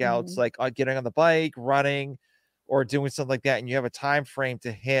workouts, like getting on the bike, running, or doing something like that, and you have a time frame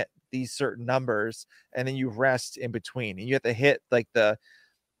to hit these certain numbers, and then you rest in between, and you have to hit like the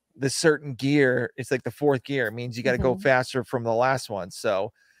certain gear. It's like the 4th gear. It means you got to go faster from the last one.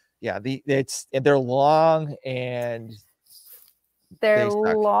 So yeah, they're long and they're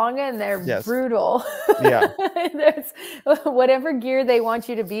brutal. Yeah. There's whatever gear they want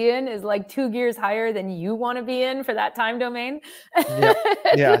you to be in is like 2 gears higher than you want to be in for that time domain.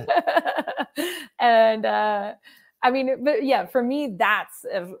 Yeah. And but yeah, for me, that's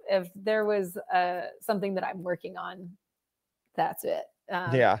if there was something that I'm working on, that's it.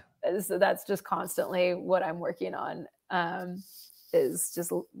 So that's just constantly what I'm working on, is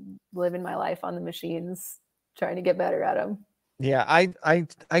just living my life on the machines, trying to get better at them. Yeah, I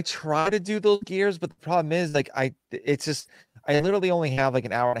try to do those gears, but the problem is like I literally only have like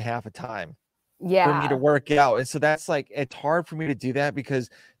an hour and a half of time for me to work out. And so that's like, it's hard for me to do that because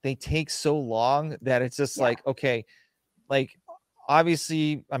they take so long that it's just like, okay, like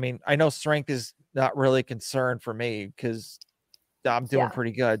obviously, I mean, I know strength is not really a concern for me because I'm doing Yeah.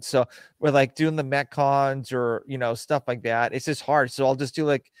 pretty good. So we're like doing the Metcons or, stuff like that. It's just hard. So I'll just do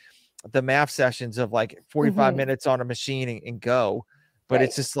like the math sessions of like 45 minutes on a machine and go. But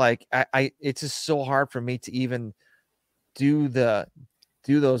it's Right. just like, it's just so hard for me to even do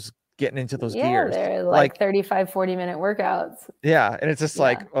those, getting into those Yeah, gears. they're like Like, 35, 40-minute workouts. yeah. And it's just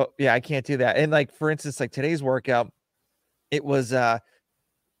like, Yeah. oh yeah, I can't do that. And like, for instance, like today's workout, it was an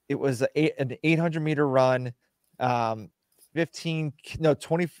 800-meter run, 15 no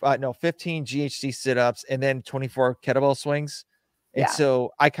 20 no 15 GHD sit-ups, and then 24 kettlebell swings. And Yeah.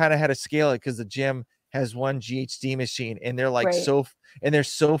 so I kind of had to scale it because the gym has one GHD machine, and they're like Right. they're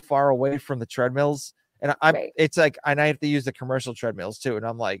so far away from the treadmills, and Right. it's like, and I have to use the commercial treadmills too, and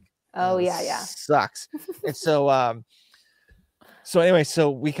I'm like, Oh, this yeah. Yeah. sucks. And so anyway,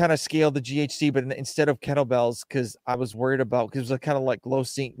 so we kind of scaled the GHD, but instead of kettlebells, because I was worried about, because it was kind of like low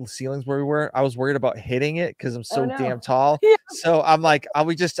ceilings where we were, I was worried about hitting it because I'm Oh, so damn no. tall. Yeah. So I'm like,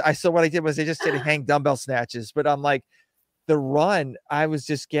 so what I did was I just did hang dumbbell snatches, but I'm like, the run, I was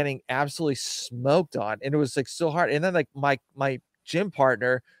just getting absolutely smoked on, and it was like so hard. And then like my gym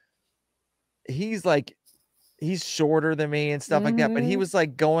partner, he's like, he's shorter than me and stuff like that, but he was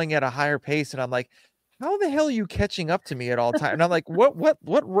like going at a higher pace, and I'm like, how the hell are you catching up to me at all time? And I'm like, what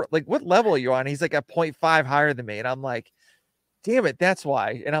level are you on? He's like at 0.5 higher than me, and I'm like, damn it, that's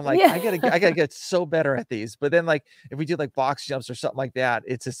why. And I'm like, Yeah. I gotta get so better at these. But then like if we do like box jumps or something like that,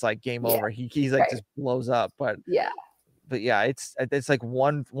 it's just like game Yeah. over. He's like Right. just blows up. But Yeah. yeah, it's like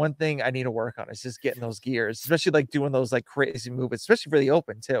one thing I need to work on is just getting those gears, especially like doing those like crazy movements, especially for the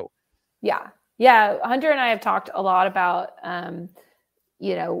open too. Yeah. Yeah. Hunter and I have talked a lot about,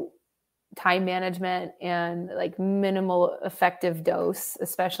 time management and like minimal effective dose,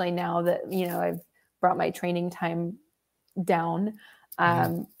 especially now that, I've brought my training time down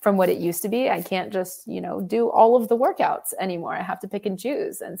from what it used to be. I can't just, do all of the workouts anymore. I have to pick and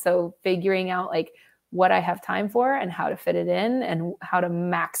choose. And so figuring out like what I have time for and how to fit it in and how to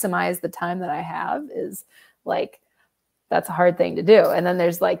maximize the time that I have is like, that's a hard thing to do. And then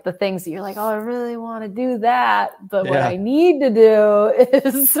there's like the things that you're like, oh, I really want to do that. But what I need to do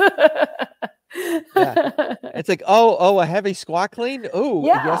is it's like, oh, a heavy squat clean. Oh,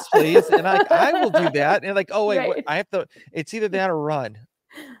 yeah. yes, please. And I will do that. And like, oh wait, Right. I have to, it's either that or run.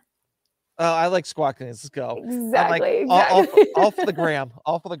 I like squat cleans. Let's go. Exactly. I'm like, Exactly. all for the gram.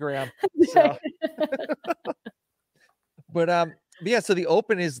 All for the gram. So but yeah, so the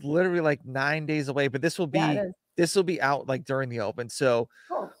open is literally like 9 days away, but this will be out like during the open. So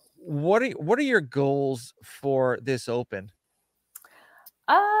Cool. what are your goals for this open?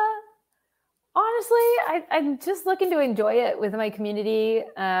 Honestly, I'm just looking to enjoy it with my community.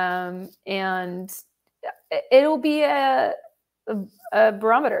 And it'll be a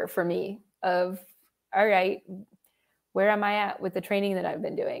barometer for me of, all right, where am I at with the training that I've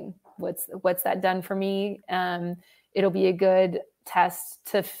been doing? What's that done for me? It'll be a good test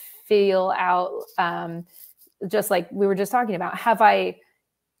to feel out, just like we were just talking about, have I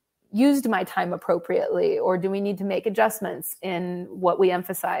used my time appropriately, or do we need to make adjustments in what we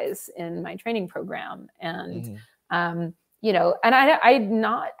emphasize in my training program? And, and I'm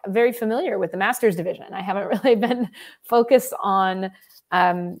not very familiar with the master's division. I haven't really been focused on,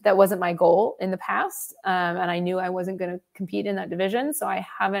 that wasn't my goal in the past. And I knew I wasn't going to compete in that division. So I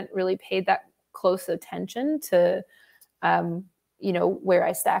haven't really paid that close attention to, where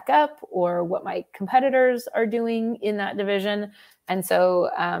I stack up or what my competitors are doing in that division. And so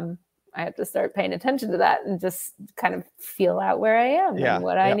I have to start paying attention to that and just kind of feel out where I am and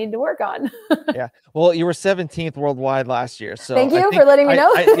what I need to work on. Yeah. Well, you were 17th worldwide last year. So thank you for letting me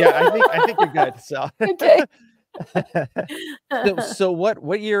know. I think you're good. So okay. so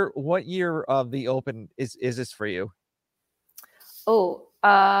what year of the open is this for you? Oh,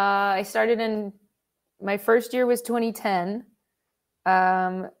 I started in my first year was 2010.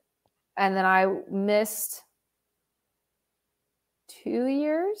 And then I missed 2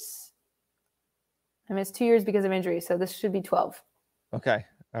 years. I missed 2 years because of injury. So this should be 12. Okay.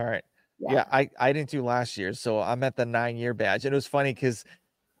 All right. Yeah. I didn't do last year. So I'm at the 9-year badge. And it was funny because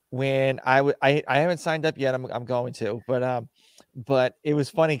when I haven't signed up yet, I'm going to, but it was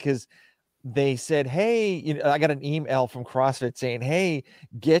funny because they said, hey, I got an email from CrossFit saying, hey,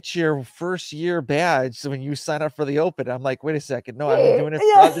 get your first year badge so when you sign up for the open. I'm like, wait a second. No, I've been doing it.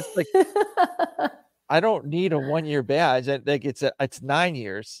 I'm just like, I don't need a 1-year badge. I think it's 9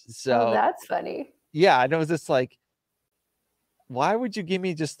 years. So that's funny. Yeah. And it was just like, why would you give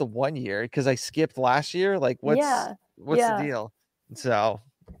me just the 1 year? Because I skipped last year. Like, what's the deal? So,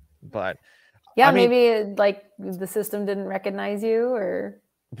 but yeah, maybe like the system didn't recognize you, or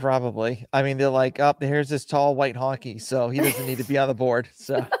Probably. I mean, they're like, oh, here's this tall white honky, so he doesn't need to be on the board.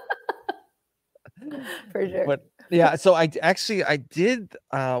 So, For sure. but yeah, so I did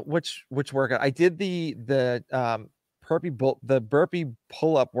which workout? I did the burpee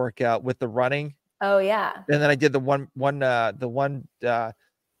pull up workout with the running, Oh yeah. and then I did the one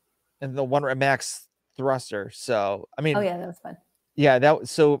rep max thruster. So I Oh mean, yeah, that was fun. yeah, that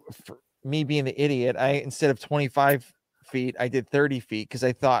was so for me being the idiot, I instead of 25 feet, I did 30 feet because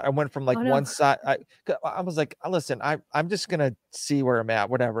I thought I went from like Oh no. one side. I was like, listen, I'm just gonna see where I'm at,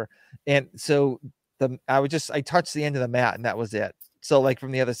 whatever. And so I touched the end of the mat and that was it. So like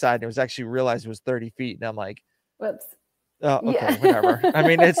from the other side, it was actually realized it was 30 feet, and I'm like, Whoops. oh, okay, whatever. Yeah. I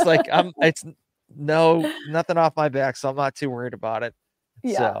mean, it's like it's nothing off my back, so I'm not too worried about it.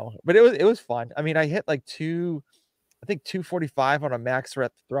 Yeah. So, but it was fun. I mean, I hit like 245 on a max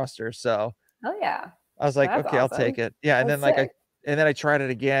rep thruster. So Oh yeah. I was like, That's okay, I'll awesome. take it. Yeah. And That's then sick. I tried it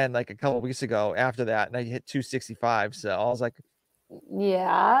again like a couple of weeks ago after that, and I hit 265. So Yeah. I was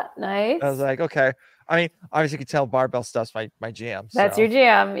Nice. like, okay. I mean, obviously you could tell barbell stuff's my jam. That's your So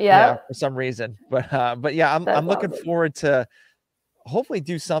jam. yeah, Yep. for some reason. But yeah, I'm That's looking awesome. forward to hopefully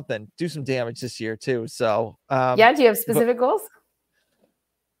do some damage this year too. So Yeah. Do you have but specific goals?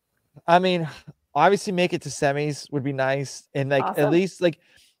 I mean, obviously make it to semis would be nice. And like at Awesome. least like,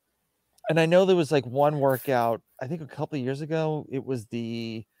 and I know there was like one workout, I think a couple of years ago, it was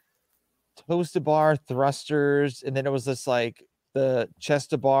the toes to bar thrusters, and then it was this like the chest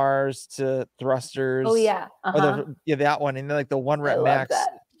to bars to Oh thrusters, yeah. or Uh-huh. that one, and then like the one I rep love max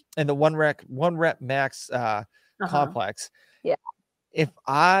that. and the one rep max Uh-huh. complex. Yeah. If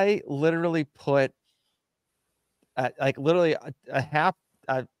I literally put like literally a half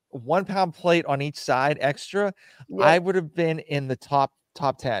 1 pound plate on each side extra, I Yep. would have been in the top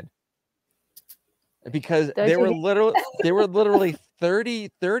 10. Because Don't you hate there were literally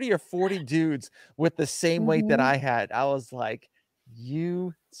 30 or 40 dudes with the same weight that Mhm. I had. I was like,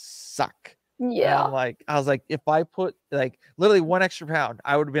 "You suck." And Yeah. I was like, if I put like literally 1 extra pound,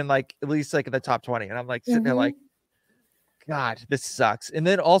 I would have been like at least like in the top 20. And I'm like sitting there like, Mhm. God, this sucks. And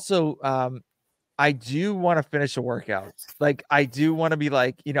then also, I do want to finish a workout. Like I do want to be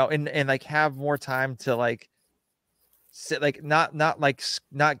like, and like have more time to like sit, like not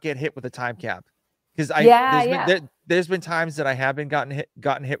get hit with a time cap. Because Yeah, yeah. there's been times that I have been gotten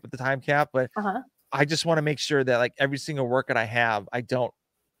hit with the time cap, but Uh-huh. I just want to make sure that like every single workout I have, I don't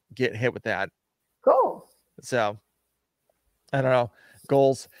get hit with that. Cool. So I don't know,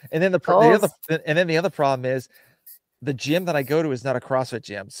 goals. And then Goals. the other problem is the gym that I go to is not a CrossFit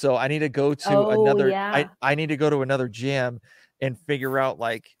gym. So I need to go to Oh yeah. I need to go to another gym and figure out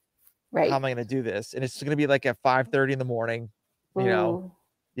like how Right. am I going to do this? And it's going to be like at 5:30 in the morning, you know. Ooh.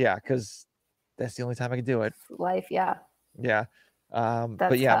 Yeah, because that's the only time I can do it. Life, yeah. Yeah. But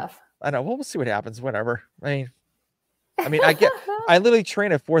That's yeah, tough. I know. We'll see what happens. Whatever. I mean, I literally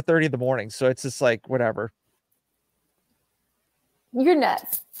train at 4:30 in the morning, so it's just like whatever. You're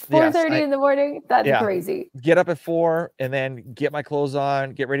nuts. Yes, 4:30 in the morning? That's yeah. crazy. Get up at 4 and then get my clothes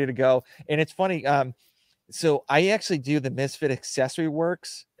on, get ready to go. And it's funny. So I actually do the Misfit accessory work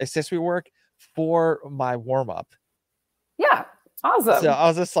for my warm up. Yeah. So Awesome. I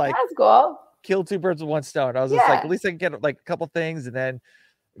was just like, That's cool. kill two birds with one stone. I was just like, at Yeah. least I can get like a couple things and then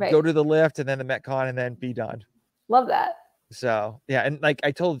Right. go to the lift and then the Metcon and then be done. Love that. So yeah, and like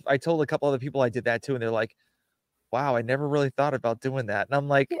I told a couple other people I did that too, and they're like, "Wow, I never really thought about doing that." And I'm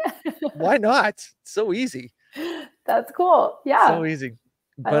like, Yeah. "Why not? It's so easy, That's cool. so Yeah. easy."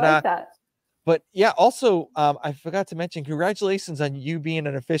 I But like that. but yeah, also I forgot to mention, congratulations on you being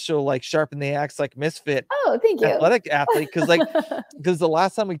an official like Sharpen the Axe like Misfit Oh, thank you. athletic athlete. Because the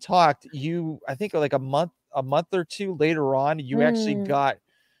last time we talked, I think like a month or two later on, you actually Mm, got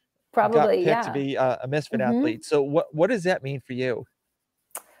probably, picked to yeah. be a Misfit Mhm. athlete. So what does that mean for you?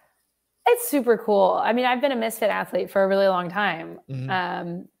 It's super cool. I mean, I've been a Misfit athlete for a really long time.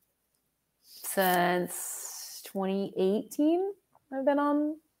 Mhm. Since 2018, I've been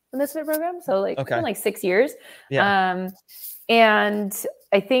on the Misfit program. So like it's Okay. been like 6 years. Yeah. And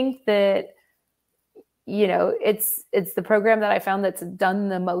I think that it's the program that I found that's done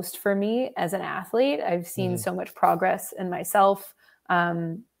the most for me as an athlete. I've seen Mhm. so much progress in myself,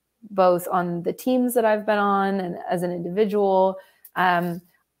 both on the teams that I've been on and as an individual.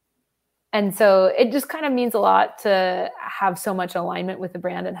 And so it just kind of means a lot to have so much alignment with the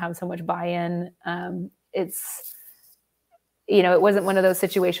brand and have so much buy-in. It wasn't one of those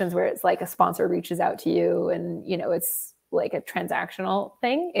situations where it's like a sponsor reaches out to you and, it's like a transactional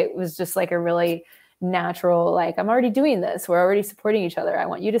thing. It was just like a really natural, like, I'm already doing this. We're already supporting each other. I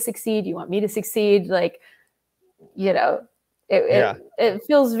want you to succeed. You want me to succeed. Like, it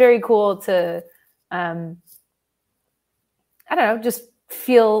feels very cool to, I don't know, just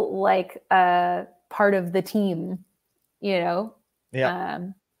feel like a part of the team, you know,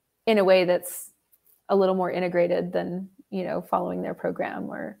 in a way that's a little more integrated than, you know, following their program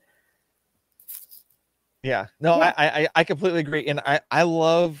or. Yeah, no, I completely agree. And I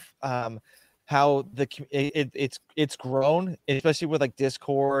love, how it's grown, especially with like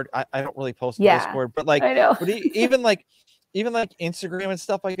Discord. I don't really post in Discord, but like, I know. but even like Instagram and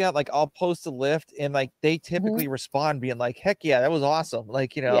stuff like that, like I'll post a lift and like they typically respond being like, heck yeah, that was awesome.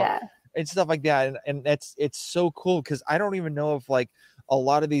 Like, you know, and stuff like that. And it's so cool. Cause I don't even know if like a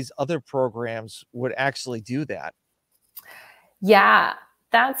lot of these other programs would actually do that. Yeah.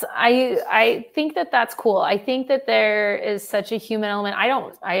 I think that's cool. I think that there is such a human element.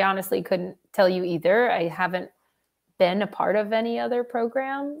 I honestly couldn't tell you either. I haven't been a part of any other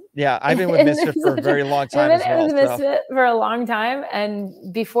program. Yeah, I've been with Misfit for a very long time as well. I was Misfit for a long time.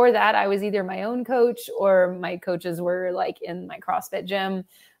 And before that, I was either my own coach or my coaches were like in my CrossFit gym.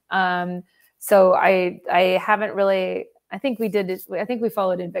 So I haven't really, I think we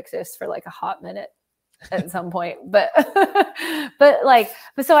followed Invictus for like a hot minute at some point, but so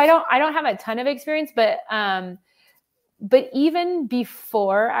I don't have a ton of experience, but even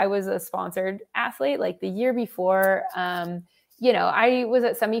before I was a sponsored athlete, like the year before, you know, I was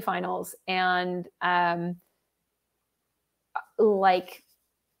at semifinals and like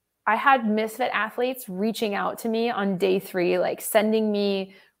I had Misfit athletes reaching out to me on day 3, like sending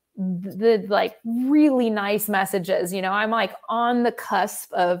me the like really nice messages. You know, I'm like on the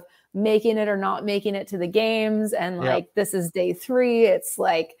cusp of making it or not making it to the games. And like, this is day 3. It's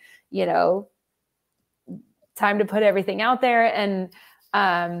like, you know, time to put everything out there. And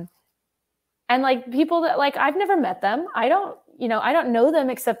like people that like, I've never met them. I don't know them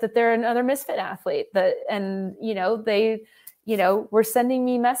except that they're another Misfit athlete and, you know, they, you know, were sending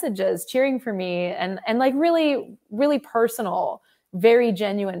me messages, cheering for me and like really, really personal, very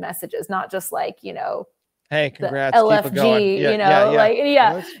genuine messages, not just like, you know, hey, congrats, LFG, keep it going. you know, like,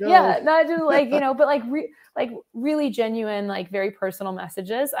 not just like, you know, but like, really genuine, like very personal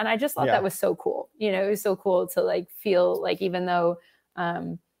messages. And I just thought that was so cool. You know, it was so cool to like, feel like, even though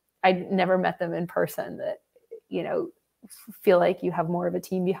I never met them in person, that, you know, feel like you have more of a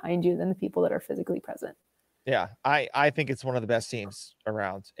team behind you than the people that are physically present. Yeah, I think it's one of the best teams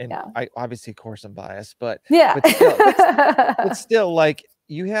around. And I obviously, of course, I'm biased, but still, like,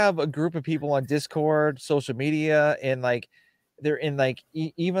 you have a group of people on Discord, social media, and like they're in like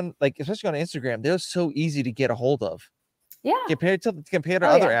even like, especially on Instagram, they're so easy to get a hold of. Yeah. Compared to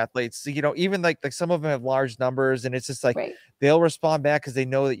other athletes, you know, even like some of them have large numbers, and it's just like they'll respond back because they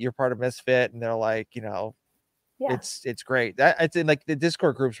know that you're part of Misfit, and they're like, you know, it's great. It's in like the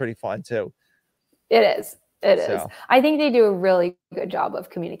Discord group's pretty fun too. It is. It is. I think they do a really good job of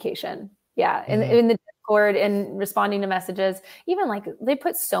communication. Yeah. In the Discord and responding to messages, even like they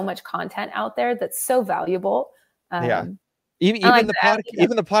put so much content out there that's so valuable. Even the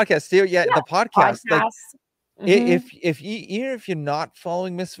podcast too. Yeah, the podcast. Like, if you're not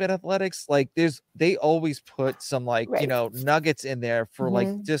following Misfit Athletics, like they always put some like, you know, nuggets in there for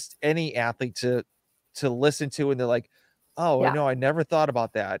like just any athlete to listen to, and they're like, oh, no, I never thought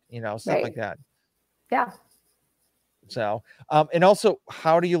about that, you know, stuff like that. Yeah. So, and also,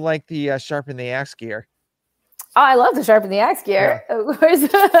 how do you like the sharpen the axe gear? Oh, I love to sharpen the axe gear. Yeah. Of course.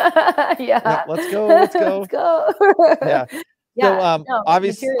 Let's go. Let's go. Yeah. So,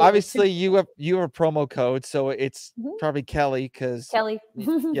 obviously you have a promo code, so it's probably Kelly, because Kelly.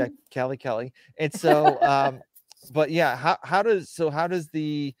 Kelly. And so, but yeah, how does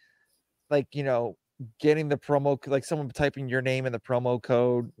the, like, you know, getting the promo, like someone typing your name in the promo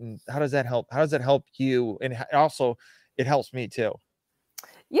code, and how does that help? How does that help you? And also, it helps me too.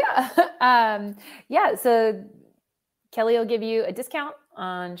 Yeah. So Kelly will give you a discount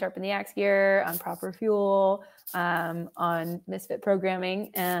on Sharpen the Axe gear, on Proper Fuel, on Misfit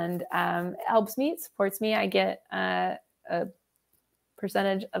programming, and it helps me, it supports me. I get a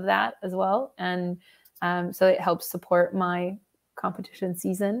percentage of that as well. And so it helps support my competition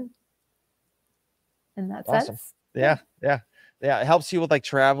season in that sense. Yeah. It helps you with like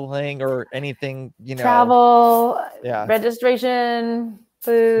traveling or anything, you know. Travel, registration,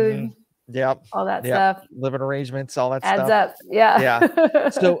 food. All that stuff. Living arrangements, all that adds stuff. Up. Yeah.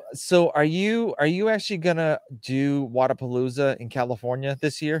 So are you actually gonna do Wodapalooza in California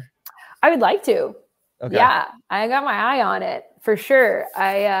this year? I would like to. Okay. Yeah, I got my eye on it for sure.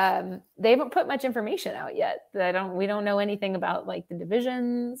 They haven't put much information out yet. We don't know anything about like the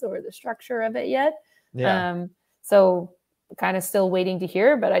divisions or the structure of it yet. Yeah. So kind of still waiting to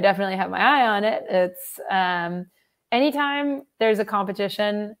hear, but I definitely have my eye on it. It's anytime there's a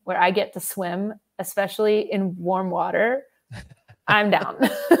competition where I get to swim, especially in warm water, I'm down.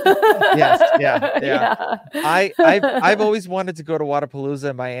 Yes, yeah. I've always wanted to go to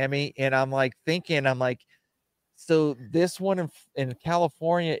Wadapalooza in Miami, and I'm like thinking, so this one in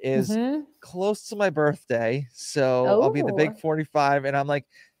California is close to my birthday, so I'll be the big 45, and I'm like,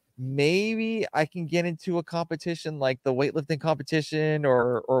 maybe I can get into a competition like the weightlifting competition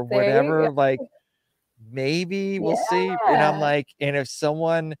or whatever, like maybe we'll see. And I'm like, and if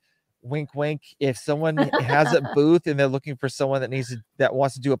someone, wink wink, if someone has a booth and they're looking for someone that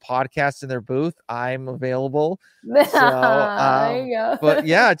wants to do a podcast in their booth, I'm available. So there you go. but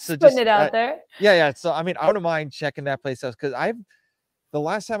yeah, so putting it out there. Yeah, so I mean, I wouldn't mind checking that place out, because the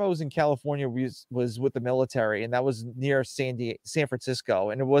last time I was in California was with the military, and that was near San Francisco,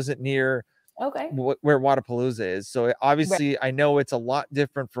 and it wasn't near where Wadapalooza is. So obviously I know it's a lot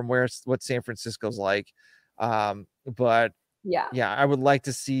different from what San Francisco's like. But yeah, I would like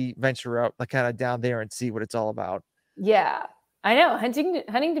to venture out like kind of down there and see what it's all about. Yeah, I know.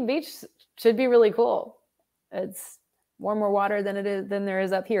 Huntington Beach should be really cool. It's warmer water than there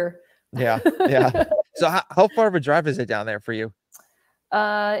is up here. Yeah. So how far of a drive is it down there for you?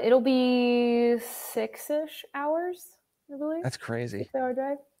 It'll be 6-ish hours, I believe. That's crazy. 6-hour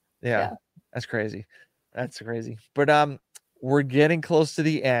drive. Yeah. That's crazy. But we're getting close to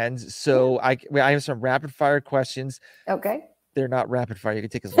the end, so I have some rapid fire questions. Okay. They're not rapid fire. You can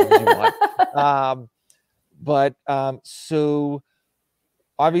take as long as you want. So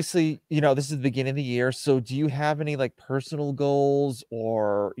obviously, this is the beginning of the year. So do you have any like personal goals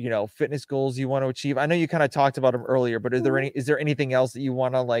or, fitness goals you want to achieve? I know you kind of talked about them earlier, but is there anything else that you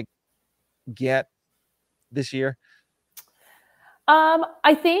want to like get this year?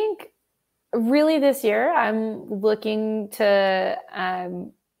 I think really this year I'm looking to,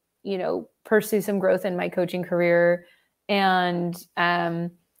 pursue some growth in my coaching career and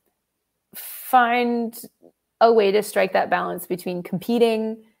find a way to strike that balance between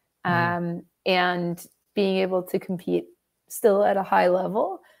competing and being able to compete still at a high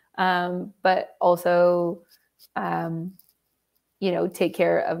level, but also, take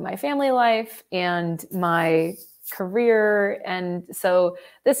care of my family life and my career. And so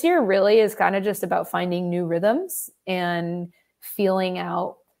this year really is kind of just about finding new rhythms and feeling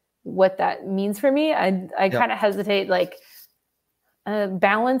out what that means for me. I kind of hesitate, like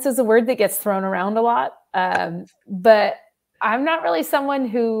balance is a word that gets thrown around a lot. But I'm not really someone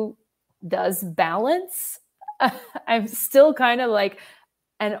who does balance. I'm still kind of like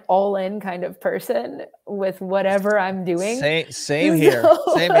an all-in kind of person with whatever I'm doing. Same here.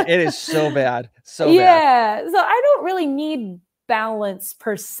 Same. It is so bad. So I don't really need balance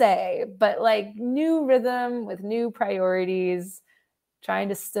per se, but like new rhythm with new priorities, trying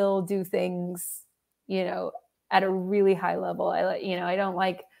to still do things, at a really high level. I don't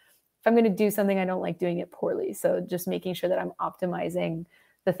like, if I'm going to do something, I don't like doing it poorly. So just making sure that I'm optimizing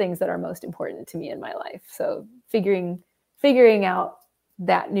the things that are most important to me in my life. So figuring out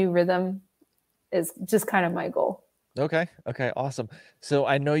that new rhythm is just kind of my goal. Okay. Awesome. So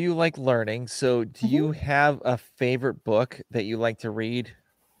I know you like learning. So do you have a favorite book that you like to read?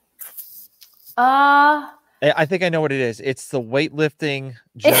 I think I know what it is. It's the weightlifting,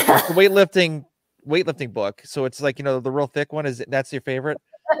 weightlifting book. So it's like, the real thick one. That's your favorite?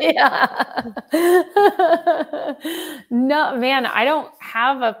 Yeah. No, man, I don't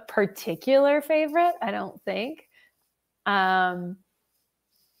have a particular favorite. I don't think.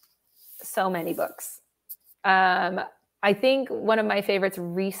 So many books. I think one of my favorites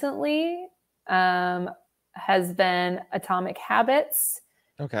recently has been Atomic Habits.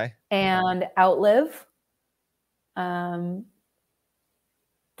 Okay. And Outlive.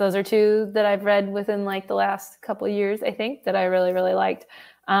 Those are two that I've read within like the last couple of years, I think, that I really, really liked.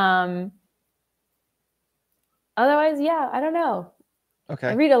 Otherwise, yeah, I don't know. Okay.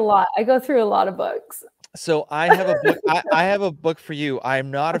 I read a lot. I go through a lot of books. So I have a book. I have a book for you.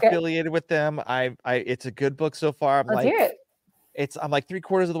 I'm not affiliated with them. It's a good book so far. Let's hear it. I'm like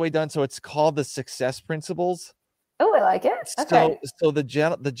 3/4 of the way done. So it's called The Success Principles. Oh, I like it. Okay. So the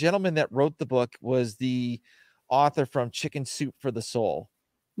gentleman that wrote the book was the author from Chicken Soup for the Soul.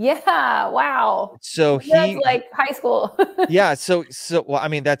 Yeah. Wow. So that's like high school. Yeah. So well, I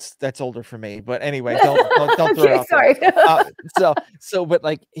mean, that's older for me, but anyway, don't throw it out sorry. So, but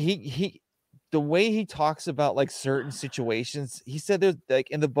like the way he talks about like certain situations, he said there's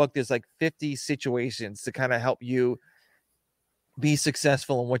like in the book, there's like 50 situations to kind of help you be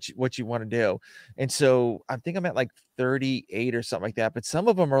successful in what you want to do. And so I think I'm at like 38 or something like that. But some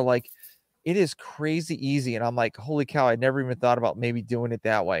of them are like, it is crazy easy. And I'm like, holy cow, I never even thought about maybe doing it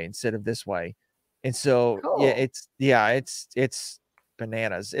that way instead of this way. And so, Cool. it's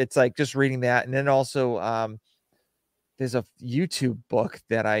bananas. It's like just reading that. And then also, there's a YouTube book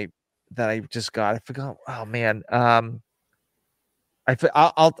that I just got. I forgot. Oh man.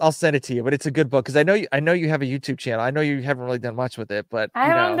 I'll send it to you, but it's a good book because I know you have a YouTube channel. I know you haven't really done much with it, but I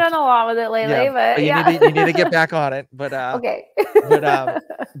haven't done a lot with it yeah, lately, but but yeah. you need to get back on it. Okay. But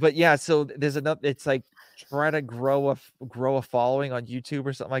but yeah, so there's another. It's like try to grow a following on YouTube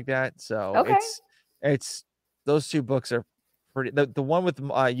or something like that. So Okay. it's those two books are pretty. The one with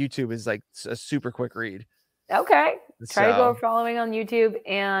YouTube is like a super quick read. Okay. Try to go So following on YouTube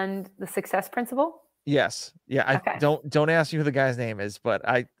and the success principle. yes, yeah. I Okay. don't ask you who the guy's name is, but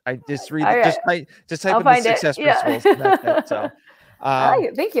I just read All it. right. Just type I'll in the find it. success Yeah. principles, and that's it. So I um like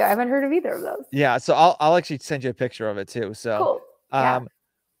it. Thank you. I haven't heard of either of those. yeah, so I'll actually send you a picture of it too. So Cool. Yeah. um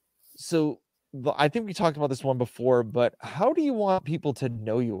so I think we talked about this one before, but how do you want people to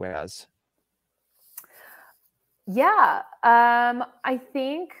know you as? Yeah. I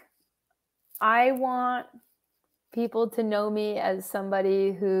think I want people to know me as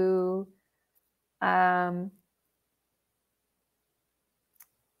somebody who um,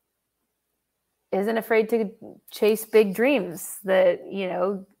 isn't afraid to chase big dreams, that,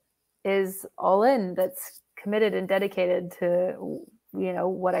 is all in, that's committed and dedicated to,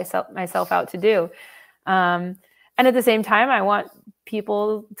 what I set myself out to do. And at the same time, I want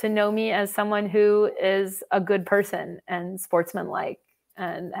people to know me as someone who is a good person and sportsmanlike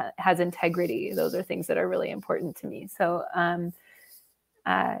and has integrity. Those are things that are really important to me. So,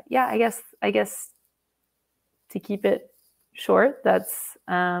 yeah, I guess to keep it short, that's,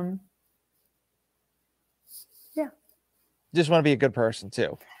 yeah. Just want to be a good person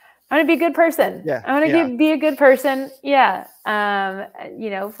too. I want to be a good person. Yeah. I want to be a good person. Yeah.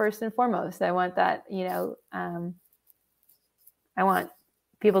 First and foremost, I want that, I want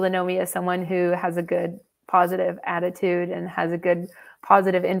people to know me as someone who has a good, positive attitude and has a good,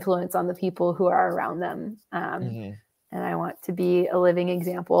 positive influence on the people who are around them. And I want to be a living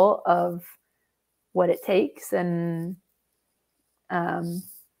example of what it takes and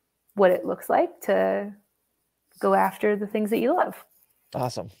what it looks like to go after the things that you love.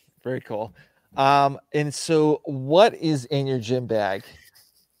 Awesome. Very cool. And so what is in your gym bag?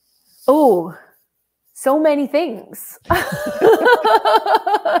 Oh, so many things.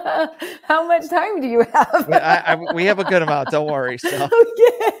 How much time do you have? We have a good amount. Don't worry. So.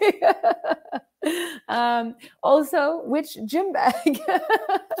 Okay. Also, which gym bag?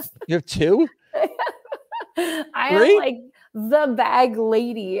 You have two? I am like the bag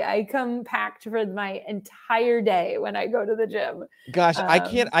lady. I come packed for my entire day when I go to the gym. Gosh, I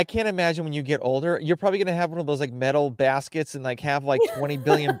can't imagine when you get older, you're probably gonna have one of those like metal baskets and like have like 20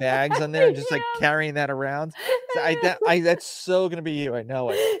 billion bags on there and just like carrying that around. So that's so gonna be you. I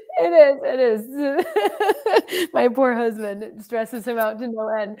know it. It is. My poor husband, stresses him out to no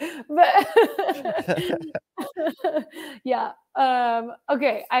end. But yeah.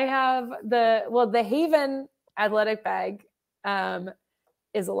 Okay. I have the Haven athletic bag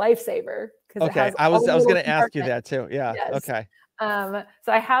is a lifesaver because okay. it has I was gonna ask you compartment. that too. Yeah. Yes. Okay.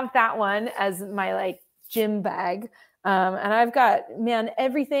 So I have that one as my like gym bag. And I've got, man,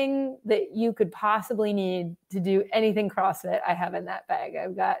 everything that you could possibly need to do anything CrossFit, I have in that bag.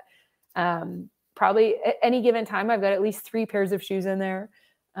 I've got probably at any given time, I've got at least 3 pairs of shoes in there.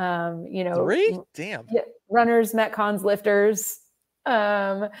 3? Damn. Yeah, runners, Metcons, lifters.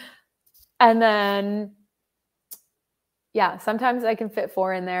 And then, yeah, sometimes I can fit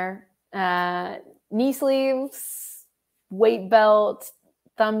 4 in there. Knee sleeves, weight belt,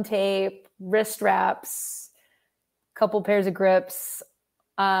 thumb tape, wrist wraps, couple pairs of grips,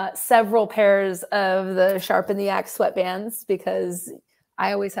 several pairs of the Sharpen the Axe sweatbands, because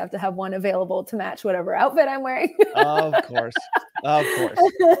I always have to have one available to match whatever outfit I'm wearing. Of course. Of course.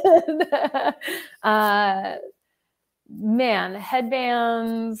 Man,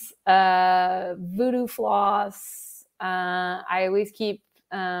 headbands, voodoo floss. I always keep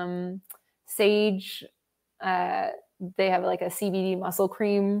Sage. They have like a CBD muscle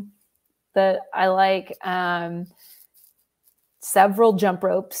cream that I like. Several jump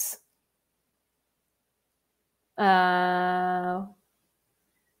ropes. All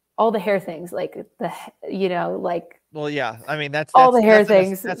the hair things, like well, yeah. I mean, that's all the hair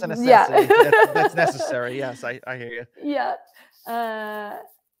things. That's a necessity. Yeah. That's necessary. Yes, I hear you. Yeah.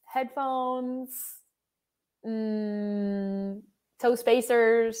 Headphones, toe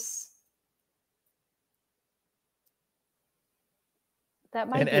spacers. That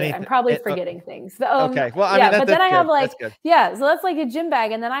might be it. I'm probably forgetting things. Okay. Well, I mean, but then I have like, yeah, so that's like a gym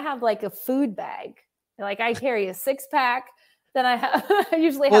bag. And then I have like a food bag. Like I carry a 6-pack then I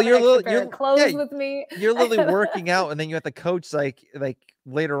usually Well, have an extra pair of clothes with me. you're literally working out, and then you have to coach like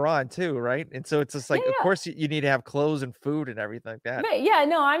later on too, right? And so it's just Yeah, like, of yeah. course, you need to have clothes and food and everything like that. But yeah,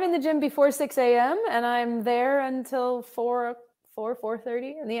 no, I'm in the gym before 6 a.m. and I'm there until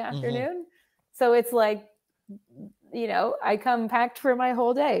 4:30 in the Mhm. afternoon. So it's like, I come packed for my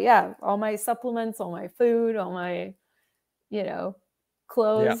whole day. Yeah, all my supplements, all my food, all my, you know, Yeah.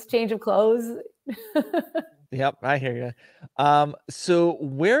 clothes, change of clothes. Yep, I hear you. So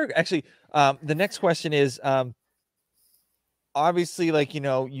where actually, the next question is, obviously, like,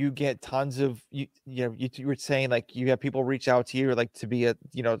 you get tons of you were saying like you have people reach out to you like to be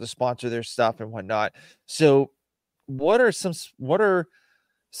to sponsor their stuff and whatnot. So what are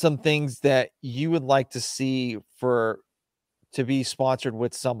some things that you would like to see to be sponsored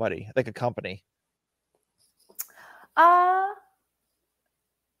with somebody like a company? Uh,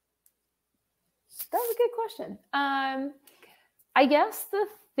 that's a good question. I guess the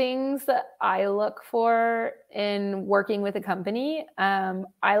things that I look for in working with a company,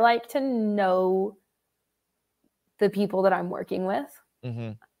 I like to know the people that I'm working with.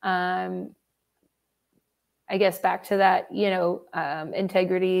 Mm-hmm. Um, I guess back to that,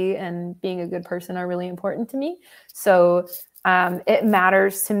 integrity and being a good person are really important to me. So it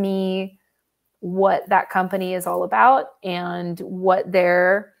matters to me what that company is all about and what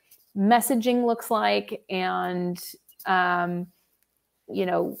their messaging looks like, and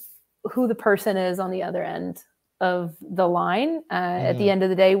who the person is on the other end of the line. At Mm-hmm. the end of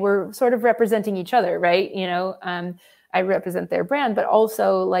the day, we're sort of representing each other, right? I represent their brand, but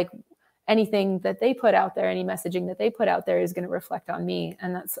also like anything that they put out there, any messaging that they put out there is going to reflect on me.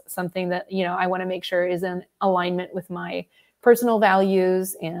 And that's something that, I want to make sure is in alignment with my personal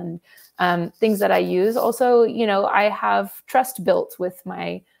values and things that I use. Also, I have trust built with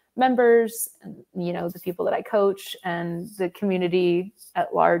my members, and, the people that I coach and the community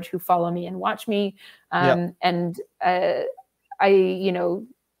at large who follow me and watch me. Yep. And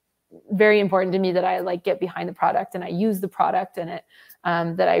very important to me that I like get behind the product and I use the product, and it,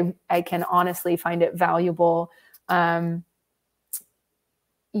 that I can honestly find it valuable. Otherwise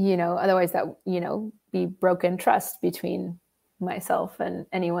that, be broken trust between myself and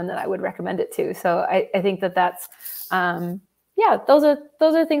anyone that I would recommend it to. So I think that's, those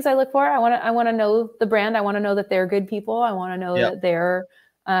are things I look for. I want to know the brand. I want to know that they're good people. I want to know Yep. that they're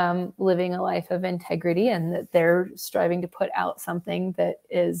living a life of integrity and that they're striving to put out something that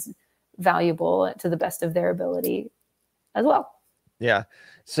is valuable to the best of their ability as well. Yeah.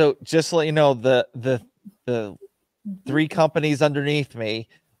 So just to let you know, the 3 companies underneath me,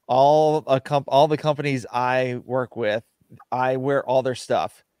 all the companies I work with, I wear all their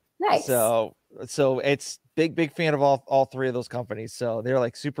stuff. Nice. So it's big fan of all 3 of those companies. So they're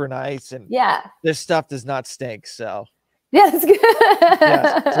like super nice, and Yeah. this stuff does not stink. So Yeah, it's good.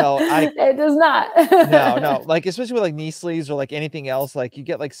 yes. So it does not. no, like especially with like knee sleeves or like anything else, like you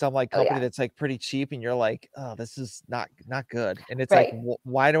get like some like company that's like pretty cheap, and you're like, oh, this is not good. And it's like, Right.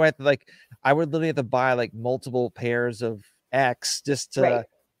 why do I have to like? I would literally have to buy like multiple pairs of X just to, Right.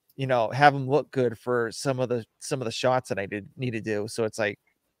 have them look good for some of the shots that I need to do. So it's like,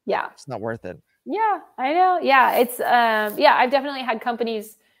 Yeah, it's not worth it. Yeah, I know. Yeah, it's I've definitely had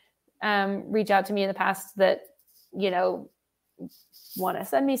companies reach out to me in the past that, want to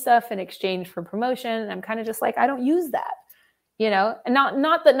send me stuff in exchange for promotion. And I'm kind of just like, I don't use that, and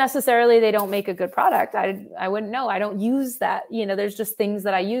not that necessarily they don't make a good product. I wouldn't know. I don't use that. There's just things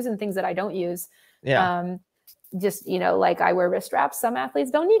that I use and things that I don't use. Yeah. Just, like I wear wrist wraps. Some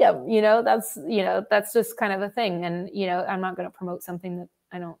athletes don't need them, that's just kind of a thing. And, I'm not going to promote something that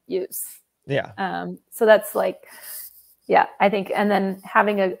I don't use. Yeah. So that's like, yeah, I think, and then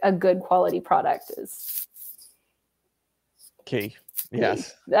having a good quality product is key.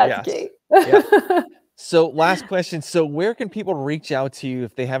 Yes. That's yes. key. Yeah. So last question. So where can people reach out to you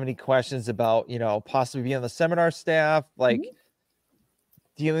if they have any questions about, possibly being on the seminar staff, like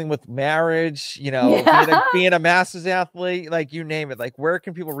dealing with marriage, being a master's athlete, like you name it, like where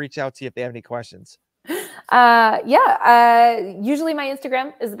can people reach out to you if they have any questions? Usually my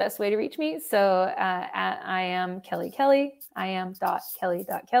Instagram is the best way to reach me. So I am Kelly. I am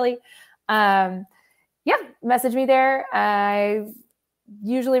 .kelly.kelly. Message me there. I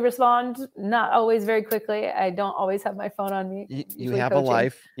usually respond, not always very quickly. I don't always have my phone on me. You have coaching. A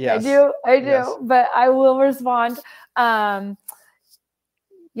life. Yes. I do, yes. But I will respond.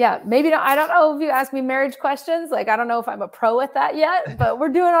 Maybe not. I don't know if you ask me marriage questions. Like, I don't know if I'm a pro at that yet, but we're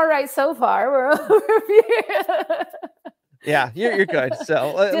doing all right so far. Yeah, you're good.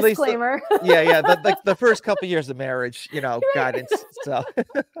 So at disclaimer. Least, the first couple of years of marriage, guidance. So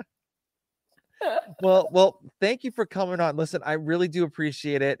Well, thank you for coming on. Listen, I really do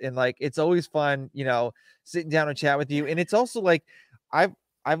appreciate it. And like, it's always fun, sitting down and chat with you. And it's also like, I've,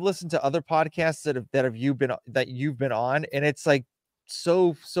 I've listened to other podcasts that you've been on, and it's like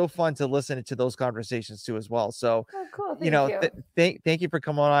so fun to listen to those conversations too as well. So, Oh, cool. Thank you. thank you for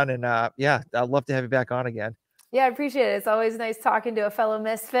coming on, and yeah, I'd love to have you back on again. Yeah, I appreciate it. It's always nice talking to a fellow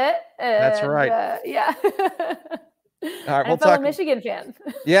misfit. And, That's right. yeah. All right, And we'll a fellow talk. Michigan fan.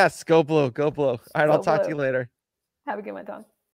 Yes, go blue, go blue. All right, I'll Go talk to you blue. later. Have a good one, Tom.